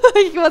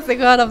 he was the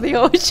god of the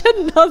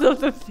ocean, not of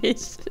the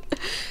fish.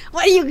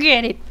 Well, you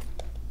get it.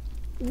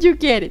 You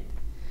get it.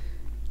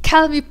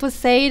 Call me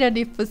Poseidon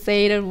if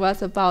Poseidon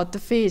was about the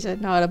fish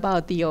and not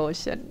about the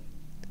ocean.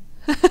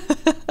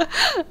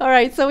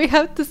 Alright, so we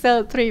have to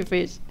sell 3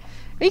 fish.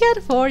 We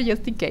got 4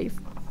 just in case.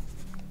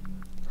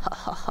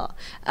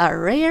 A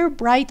rare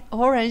bright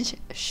orange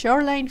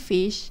shoreline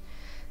fish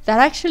that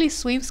actually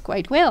swims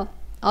quite well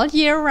all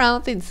year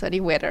round in sunny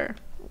weather.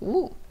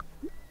 Ooh.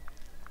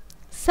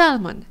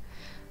 Salmon.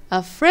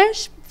 A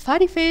fresh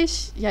fatty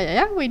fish.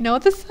 Yeah, we know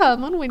the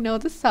salmon,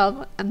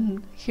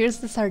 and here's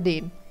the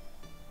sardine.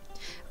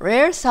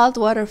 Rare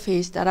saltwater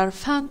fish that are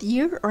found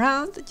year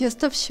round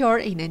just offshore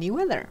in any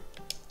weather.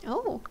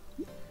 Oh,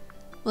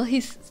 well,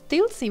 he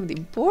still seemed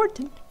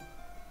important.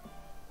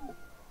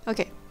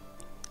 Okay,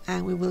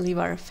 and we will leave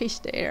our fish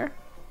there.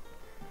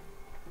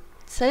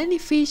 Sell any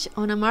fish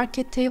on a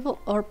market table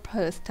or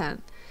product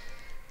stand.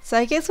 So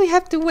I guess we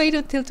have to wait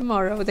until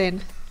tomorrow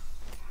then.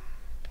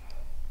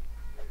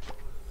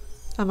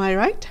 Am I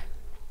right?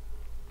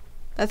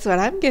 That's what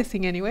I'm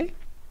guessing anyway.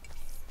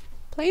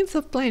 Plains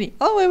of plenty.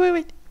 Oh,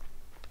 wait.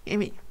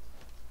 Gimme.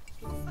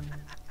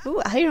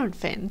 Ooh, iron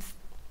fence.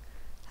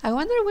 I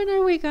wonder when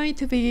are we going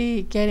to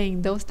be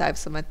getting those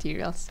types of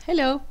materials.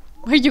 Hello.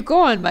 Where you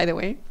going, by the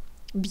way?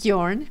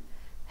 Bjorn.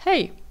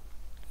 Hey.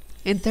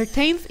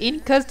 Entertains in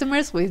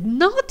customers with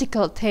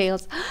nautical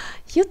tales.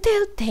 You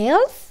tell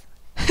tales?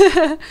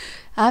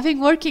 I've been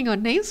working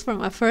on names for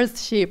my first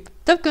ship.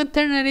 Top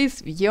container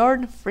is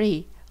Bjorn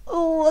Free.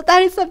 Oh,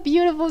 that is a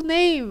beautiful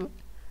name.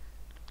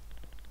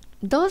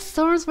 Those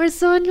storms were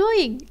so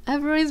annoying.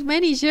 I've ruined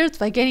many shirts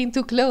by getting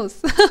too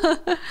close.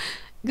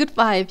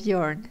 Goodbye,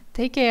 Bjorn.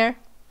 Take care.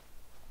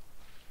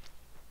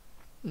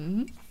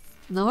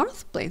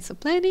 North, Plains of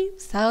Plenty,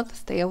 South,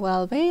 Stay a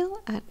While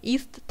Vale, and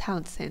East,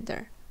 Town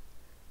Center.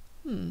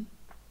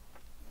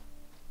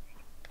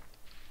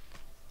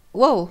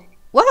 Whoa!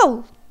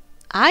 Whoa!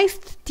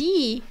 Iced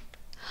tea!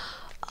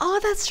 Oh,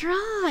 that's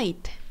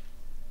right!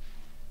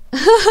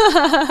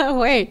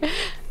 Wait!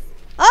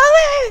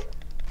 Oh,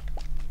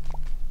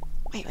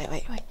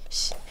 wait!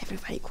 Shh!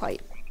 Everybody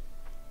quiet!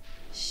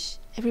 Shh!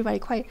 Everybody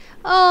quiet!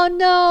 Oh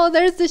no!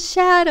 There's the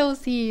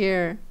shadows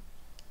here!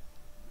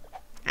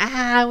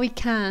 Ah, we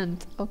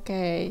can't.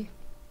 Okay.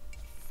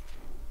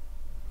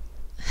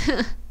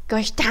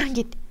 Gosh dang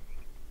it!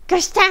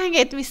 Gosh dang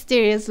it,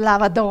 mysterious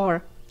lava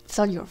door! It's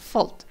all your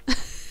fault.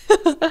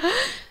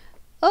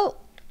 Oh,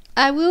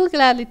 I will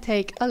gladly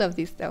take all of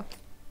this though.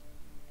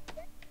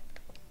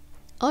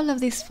 All of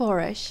this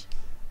forage.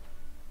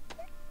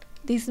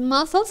 These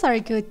mussels are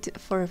good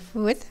for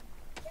food.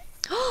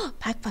 Oh,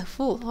 backpack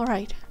full.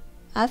 Alright.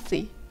 I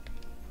see.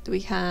 Do we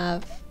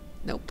have...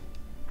 Nope.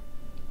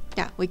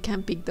 Yeah, we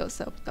can pick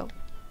those up though.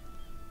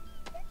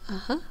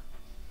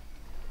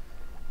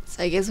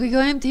 So I guess we go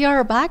empty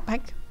our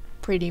backpack.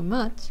 Pretty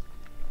much.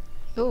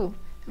 Oh,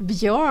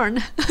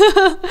 Bjorn.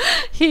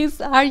 He's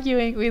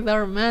arguing with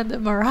our man the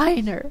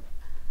mariner.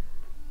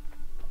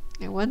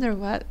 I wonder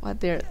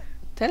what they're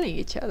telling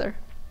each other.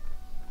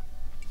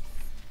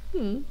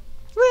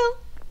 Well,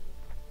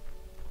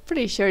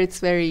 pretty sure it's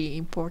very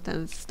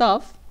important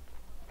stuff.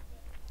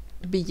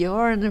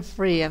 Bjorn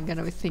free, I'm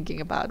gonna be thinking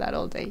about that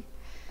all day.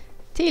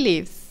 Tea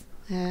leaves.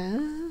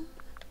 And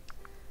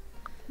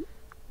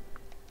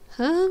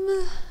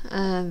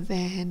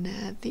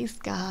then these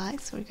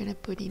guys we're gonna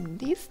put in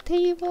this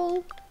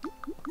table.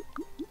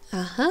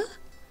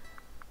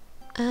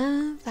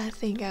 And I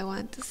think I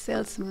want to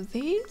sell some of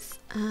these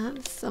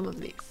and some of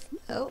these.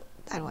 Oh,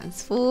 that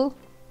one's full.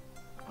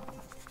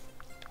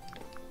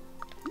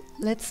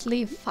 Let's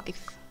leave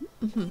 5.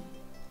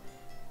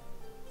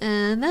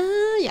 And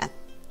yeah,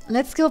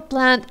 let's go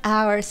plant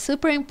our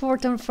super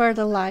important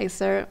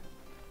fertilizer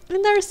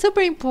and our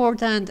super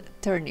important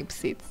turnip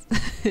seeds.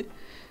 Whee!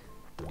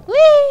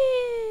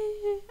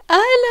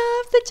 I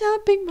love the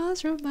jumping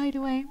mushroom, by the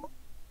way.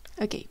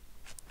 Okay.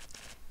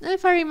 Now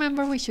if I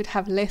remember, we should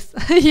have less.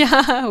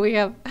 Yeah, we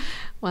have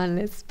one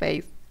less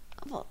space.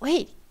 Oh,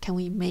 wait, can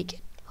we make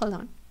it? Hold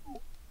on.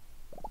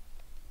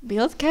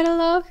 Build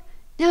catalog?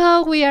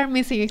 No, we are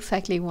missing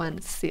exactly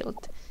one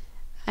silt.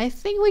 I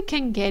think we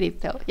can get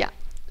it though. Yeah,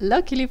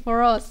 luckily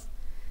for us.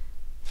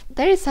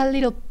 There is a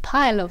little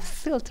pile of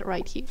silt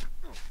right here.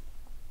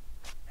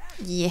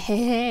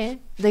 Yeah,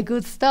 the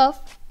good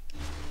stuff.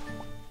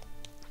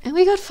 And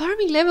we got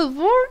farming level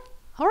 4.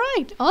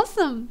 Alright,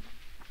 awesome.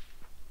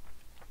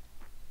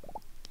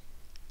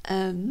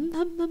 Well,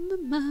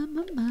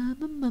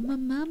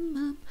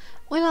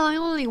 I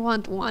only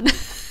want one,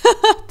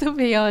 to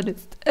be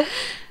honest.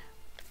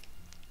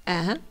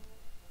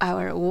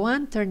 Our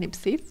one turnip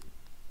seed,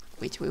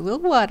 which we will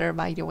water,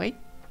 by the way.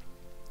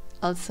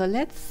 Also,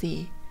 let's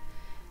see.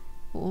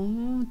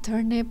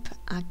 Turnip,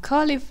 a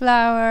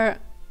cauliflower.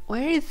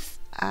 Where is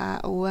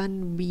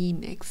one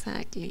bean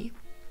exactly?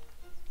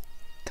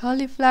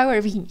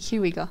 Cauliflower bean.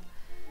 Here we go.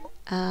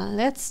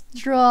 Let's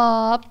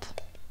drop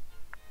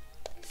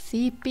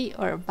CP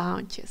or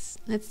bunches.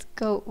 Let's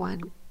go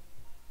one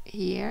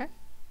here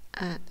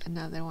and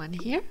another one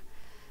here,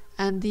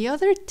 and the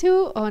other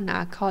 2 on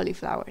a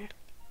cauliflower.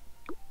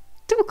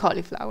 2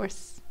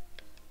 cauliflowers.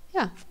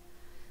 Yeah.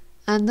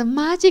 And the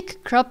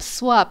magic crop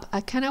swap.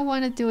 I kind of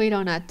want to do it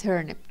on a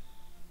turnip.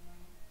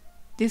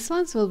 These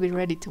ones will be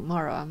ready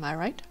tomorrow, am I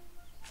right?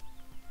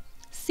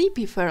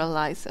 CP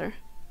fertilizer.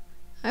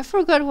 I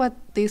forgot what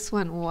this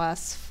one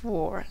was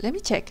for. Let me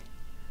check.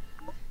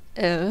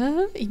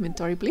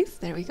 Inventory, please.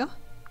 There we go.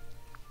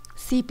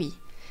 CP.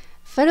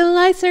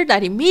 Fertilizer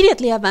that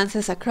immediately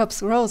advances a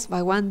crop's growth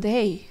by 1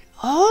 day.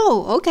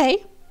 Oh,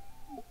 okay.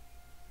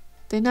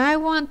 Then I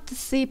want the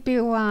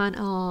CP one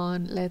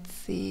on, let's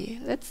see.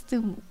 Let's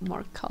do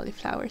more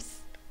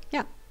cauliflowers.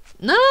 Yeah.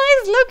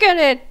 Nice, look at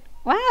it.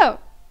 Wow.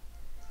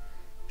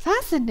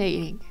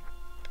 Fascinating.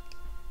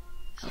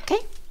 Okay.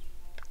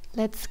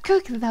 Let's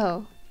cook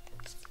though.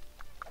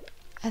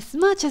 As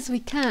much as we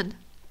can.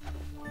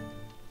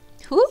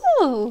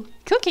 Ooh,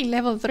 cooking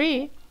level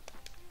 3.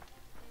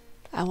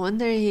 I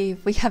wonder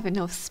if we have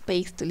enough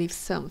space to leave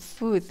some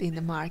food in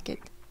the market.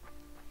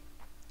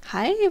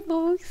 Hi,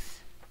 folks.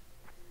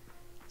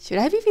 Should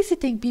I be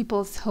visiting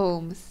people's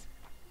homes?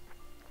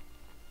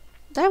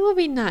 That would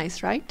be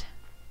nice, right?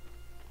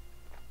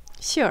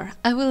 Sure,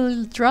 I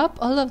will drop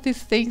all of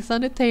these things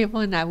on the table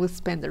and I will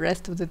spend the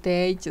rest of the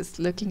day just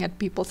looking at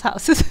people's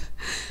houses.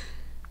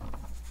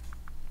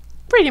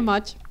 Pretty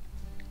much.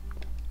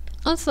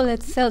 Also,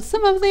 let's sell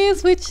some of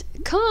these, which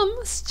come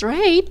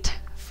straight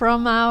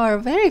from our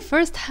very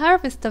first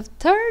harvest of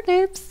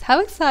turnips.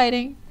 How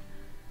exciting!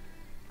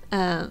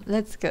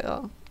 Let's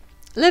go.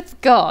 Let's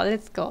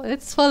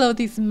follow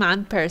this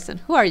man person.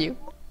 Who are you?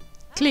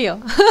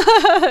 Cleo.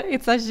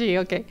 It's a she,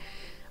 okay.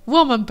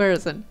 Woman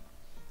person.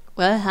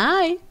 Well,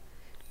 hi.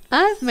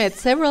 I've made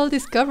several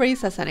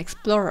discoveries as an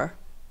explorer.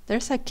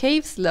 There's a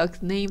cave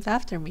slug named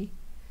after me.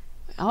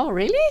 Oh,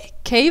 really?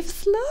 Cave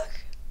slug?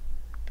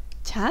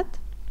 Chat?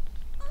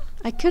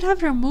 I could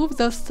have removed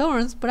those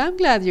thorns, but I'm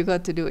glad you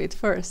got to do it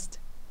first.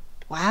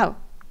 Wow.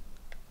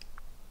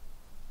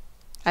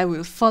 I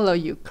will follow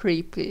you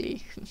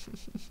creepily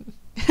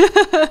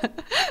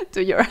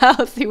to your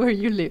house, see where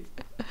you live.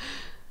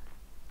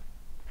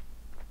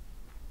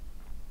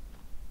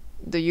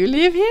 Do you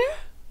live here?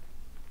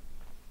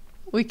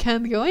 We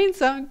can't go in,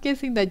 so I'm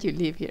guessing that you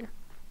live here.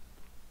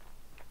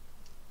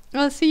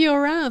 I'll see you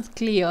around,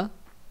 Cleo.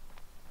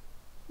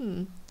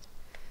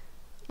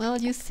 Well,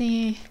 you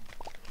see,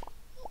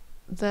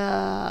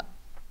 the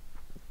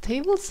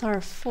tables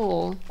are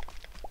full.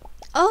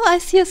 Oh, I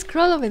see a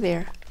scroll over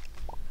there.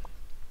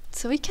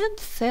 So we can't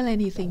sell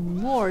anything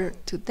more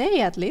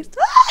today, at least.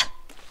 Ah!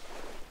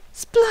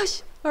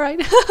 Splash!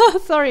 Alright,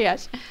 sorry,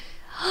 Ash.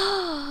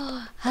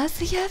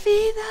 Así ha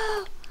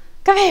habido.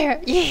 Come here!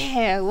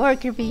 Yeah,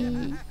 worker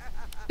bee.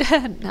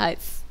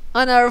 Nice.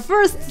 On our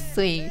first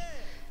swing.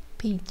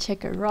 Pink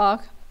checker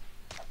rock.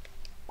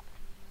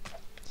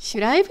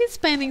 Should I be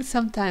spending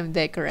some time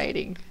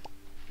decorating?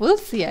 We'll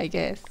see, I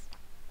guess.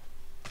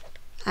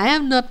 I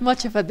am not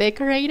much of a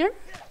decorator,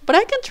 but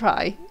I can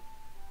try.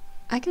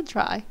 I can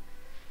try.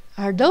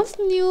 Are those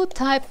new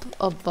type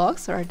of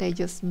bugs or are they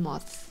just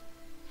moths?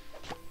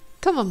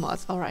 Come on,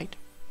 moths, alright.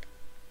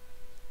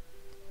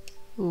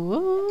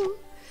 Whoa.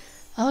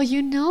 Oh,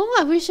 you know,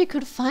 I wish I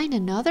could find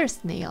another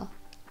snail.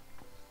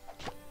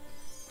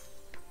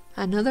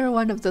 Another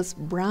one of those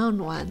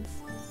brown ones.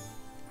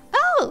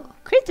 Oh,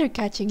 critter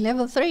catching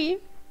level 3.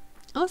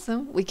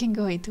 Awesome, we can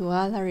go into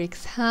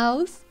Alaric's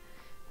house.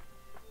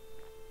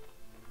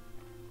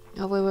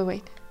 Oh,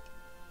 wait.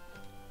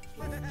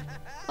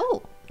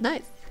 Oh,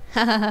 nice.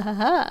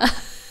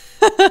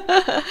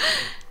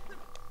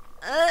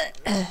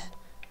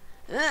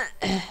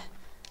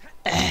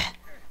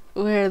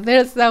 Where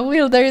there's a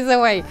will, there is a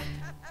way.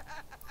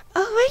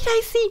 Oh wait,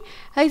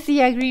 I see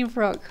a green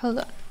frog. Hold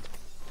on.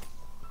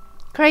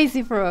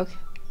 Crazy frog.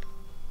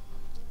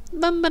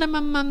 Bum bum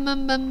bum bum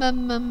bum bum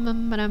bum bum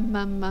bum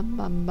bum bum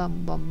bum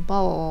bum bum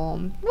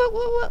bum.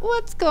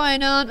 What's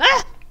going on?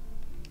 Ah!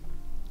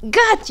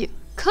 Got you.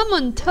 Come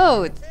on,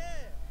 Toad.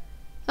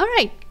 All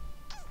right.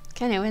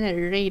 Kind of want to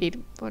read it,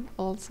 but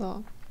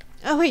also.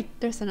 Oh wait,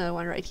 there's another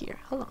one right here.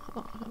 Hold on. I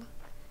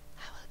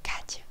will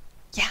catch you.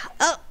 Yeah.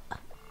 Oh.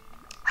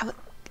 I will.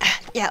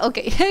 Yeah.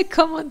 Okay.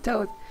 Come on,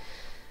 Toad.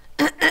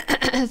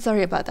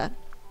 Sorry about that.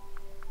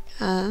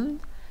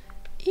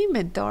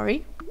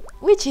 Inventory,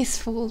 which is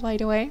full, by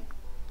the way.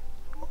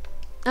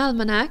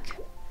 Almanac.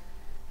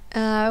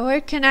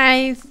 Where can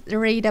I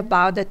read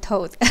about the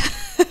toad?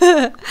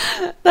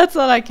 That's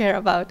all I care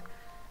about.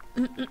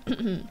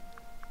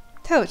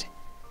 Toad.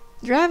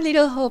 Drive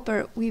little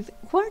hopper with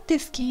warty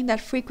skin that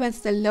frequents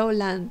the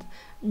lowland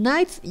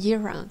nights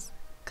year-round.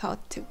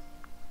 Caught 2.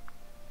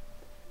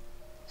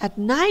 At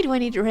night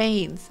when it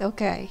rains.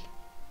 Okay.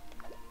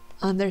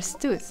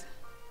 Understood.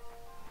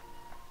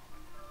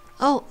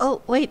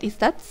 Oh, wait, is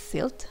that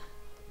silt?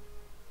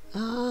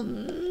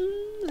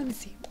 Let me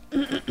see.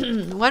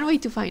 One way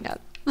to find out.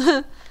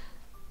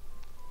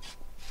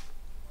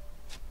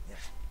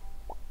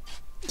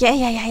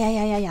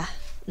 Yeah.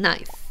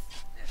 Nice.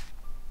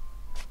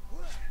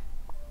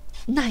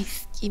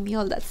 Nice. Give me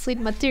all that sweet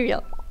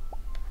material.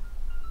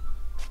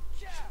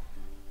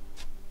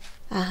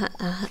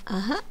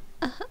 Backpack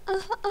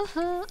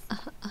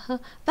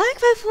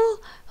full.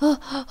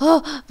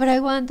 Oh, but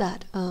I want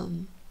that.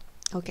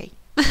 Okay.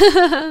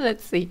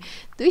 Let's see.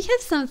 Do we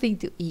have something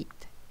to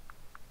eat?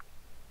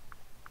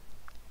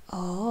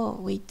 Oh,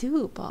 we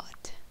do,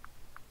 but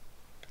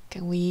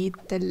can we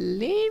eat the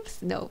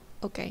leaves? No.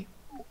 Okay.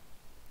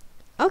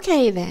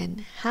 Okay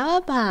then. How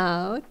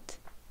about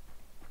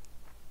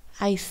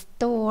I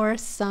store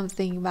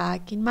something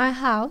back in my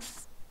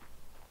house?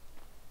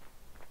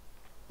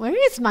 Where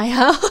is my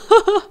house?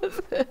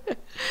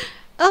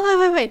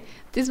 Oh, wait.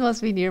 This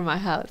must be near my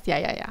house.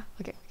 Yeah.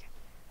 Okay.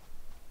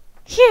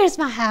 Here's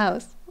my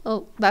house.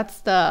 Oh,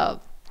 that's the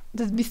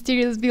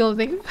mysterious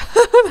building.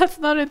 That's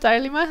not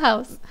entirely my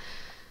house.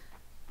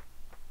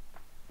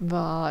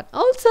 But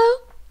also,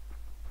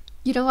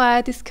 you know what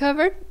I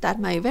discovered?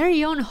 That my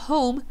very own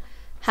home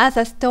has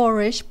a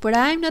storage, but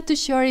I'm not too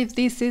sure if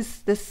this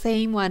is the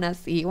same one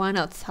as the one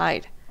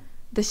outside.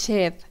 The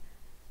shed.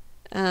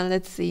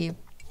 Let's see.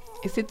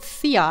 Is it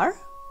CR?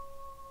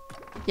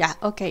 Yeah,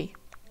 okay.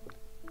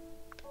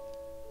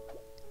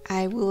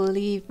 I will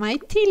leave my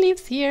tea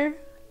leaves here.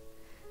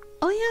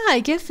 Oh yeah, I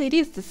guess it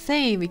is the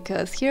same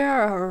because here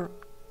are our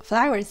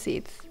flower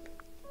seeds.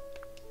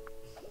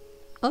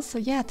 Also,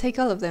 yeah, take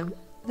all of them.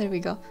 There we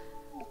go.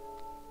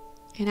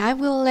 And I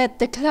will let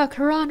the clock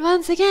run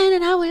once again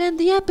and I will end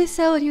the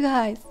episode, you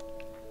guys.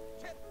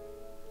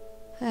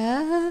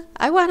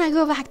 I wanna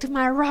go back to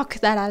my rock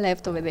that I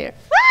left over there.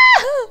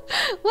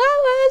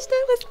 Wow, Ash,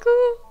 that was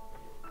cool.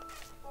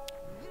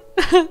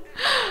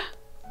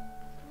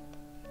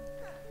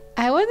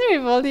 I wonder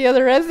if all the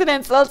other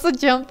residents also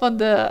jump on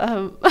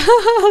the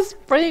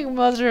spring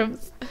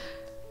mushrooms.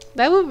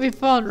 That would be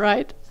fun,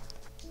 right?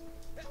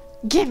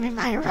 Give me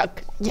my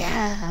rock.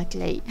 Yeah,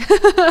 Clay.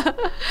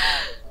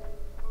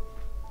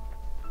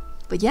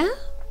 But yeah,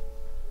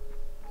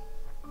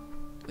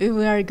 we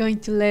are going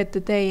to let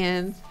the day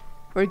end.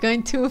 We're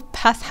going to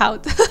pass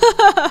out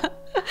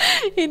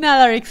in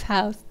Alaric's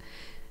house.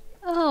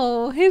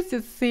 Oh, he's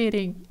just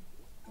sitting.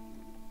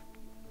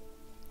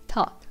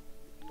 Talk.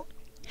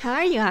 How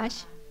are you,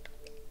 Ash?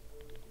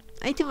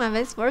 I do my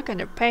best work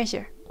under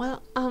pressure.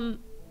 Well,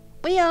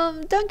 we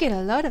don't get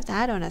a lot of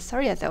that on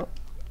Azoria though.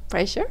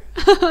 Pressure?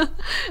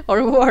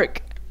 Or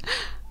work?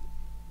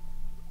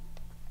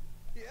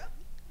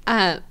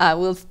 And I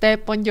will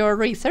step on your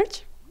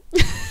research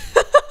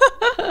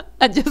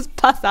and just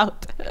pass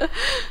out.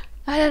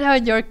 I don't know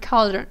your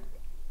cauldron.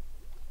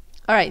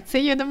 Alright, see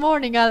you in the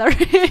morning,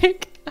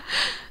 Alaric.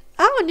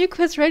 Oh, a new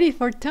quest ready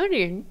for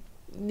turning.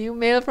 New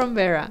mail from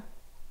Vera.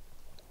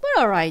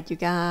 But alright, you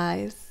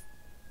guys.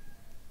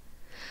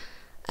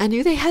 A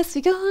new day has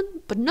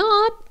begun, but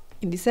not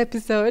in this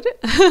episode.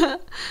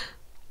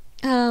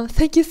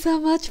 Thank you so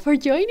much for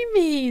joining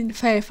me in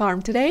Fae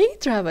Farm today,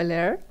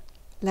 traveler.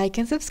 Like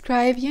and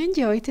subscribe if you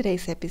enjoyed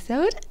today's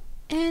episode,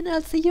 and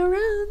I'll see you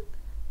around.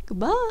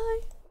 Goodbye.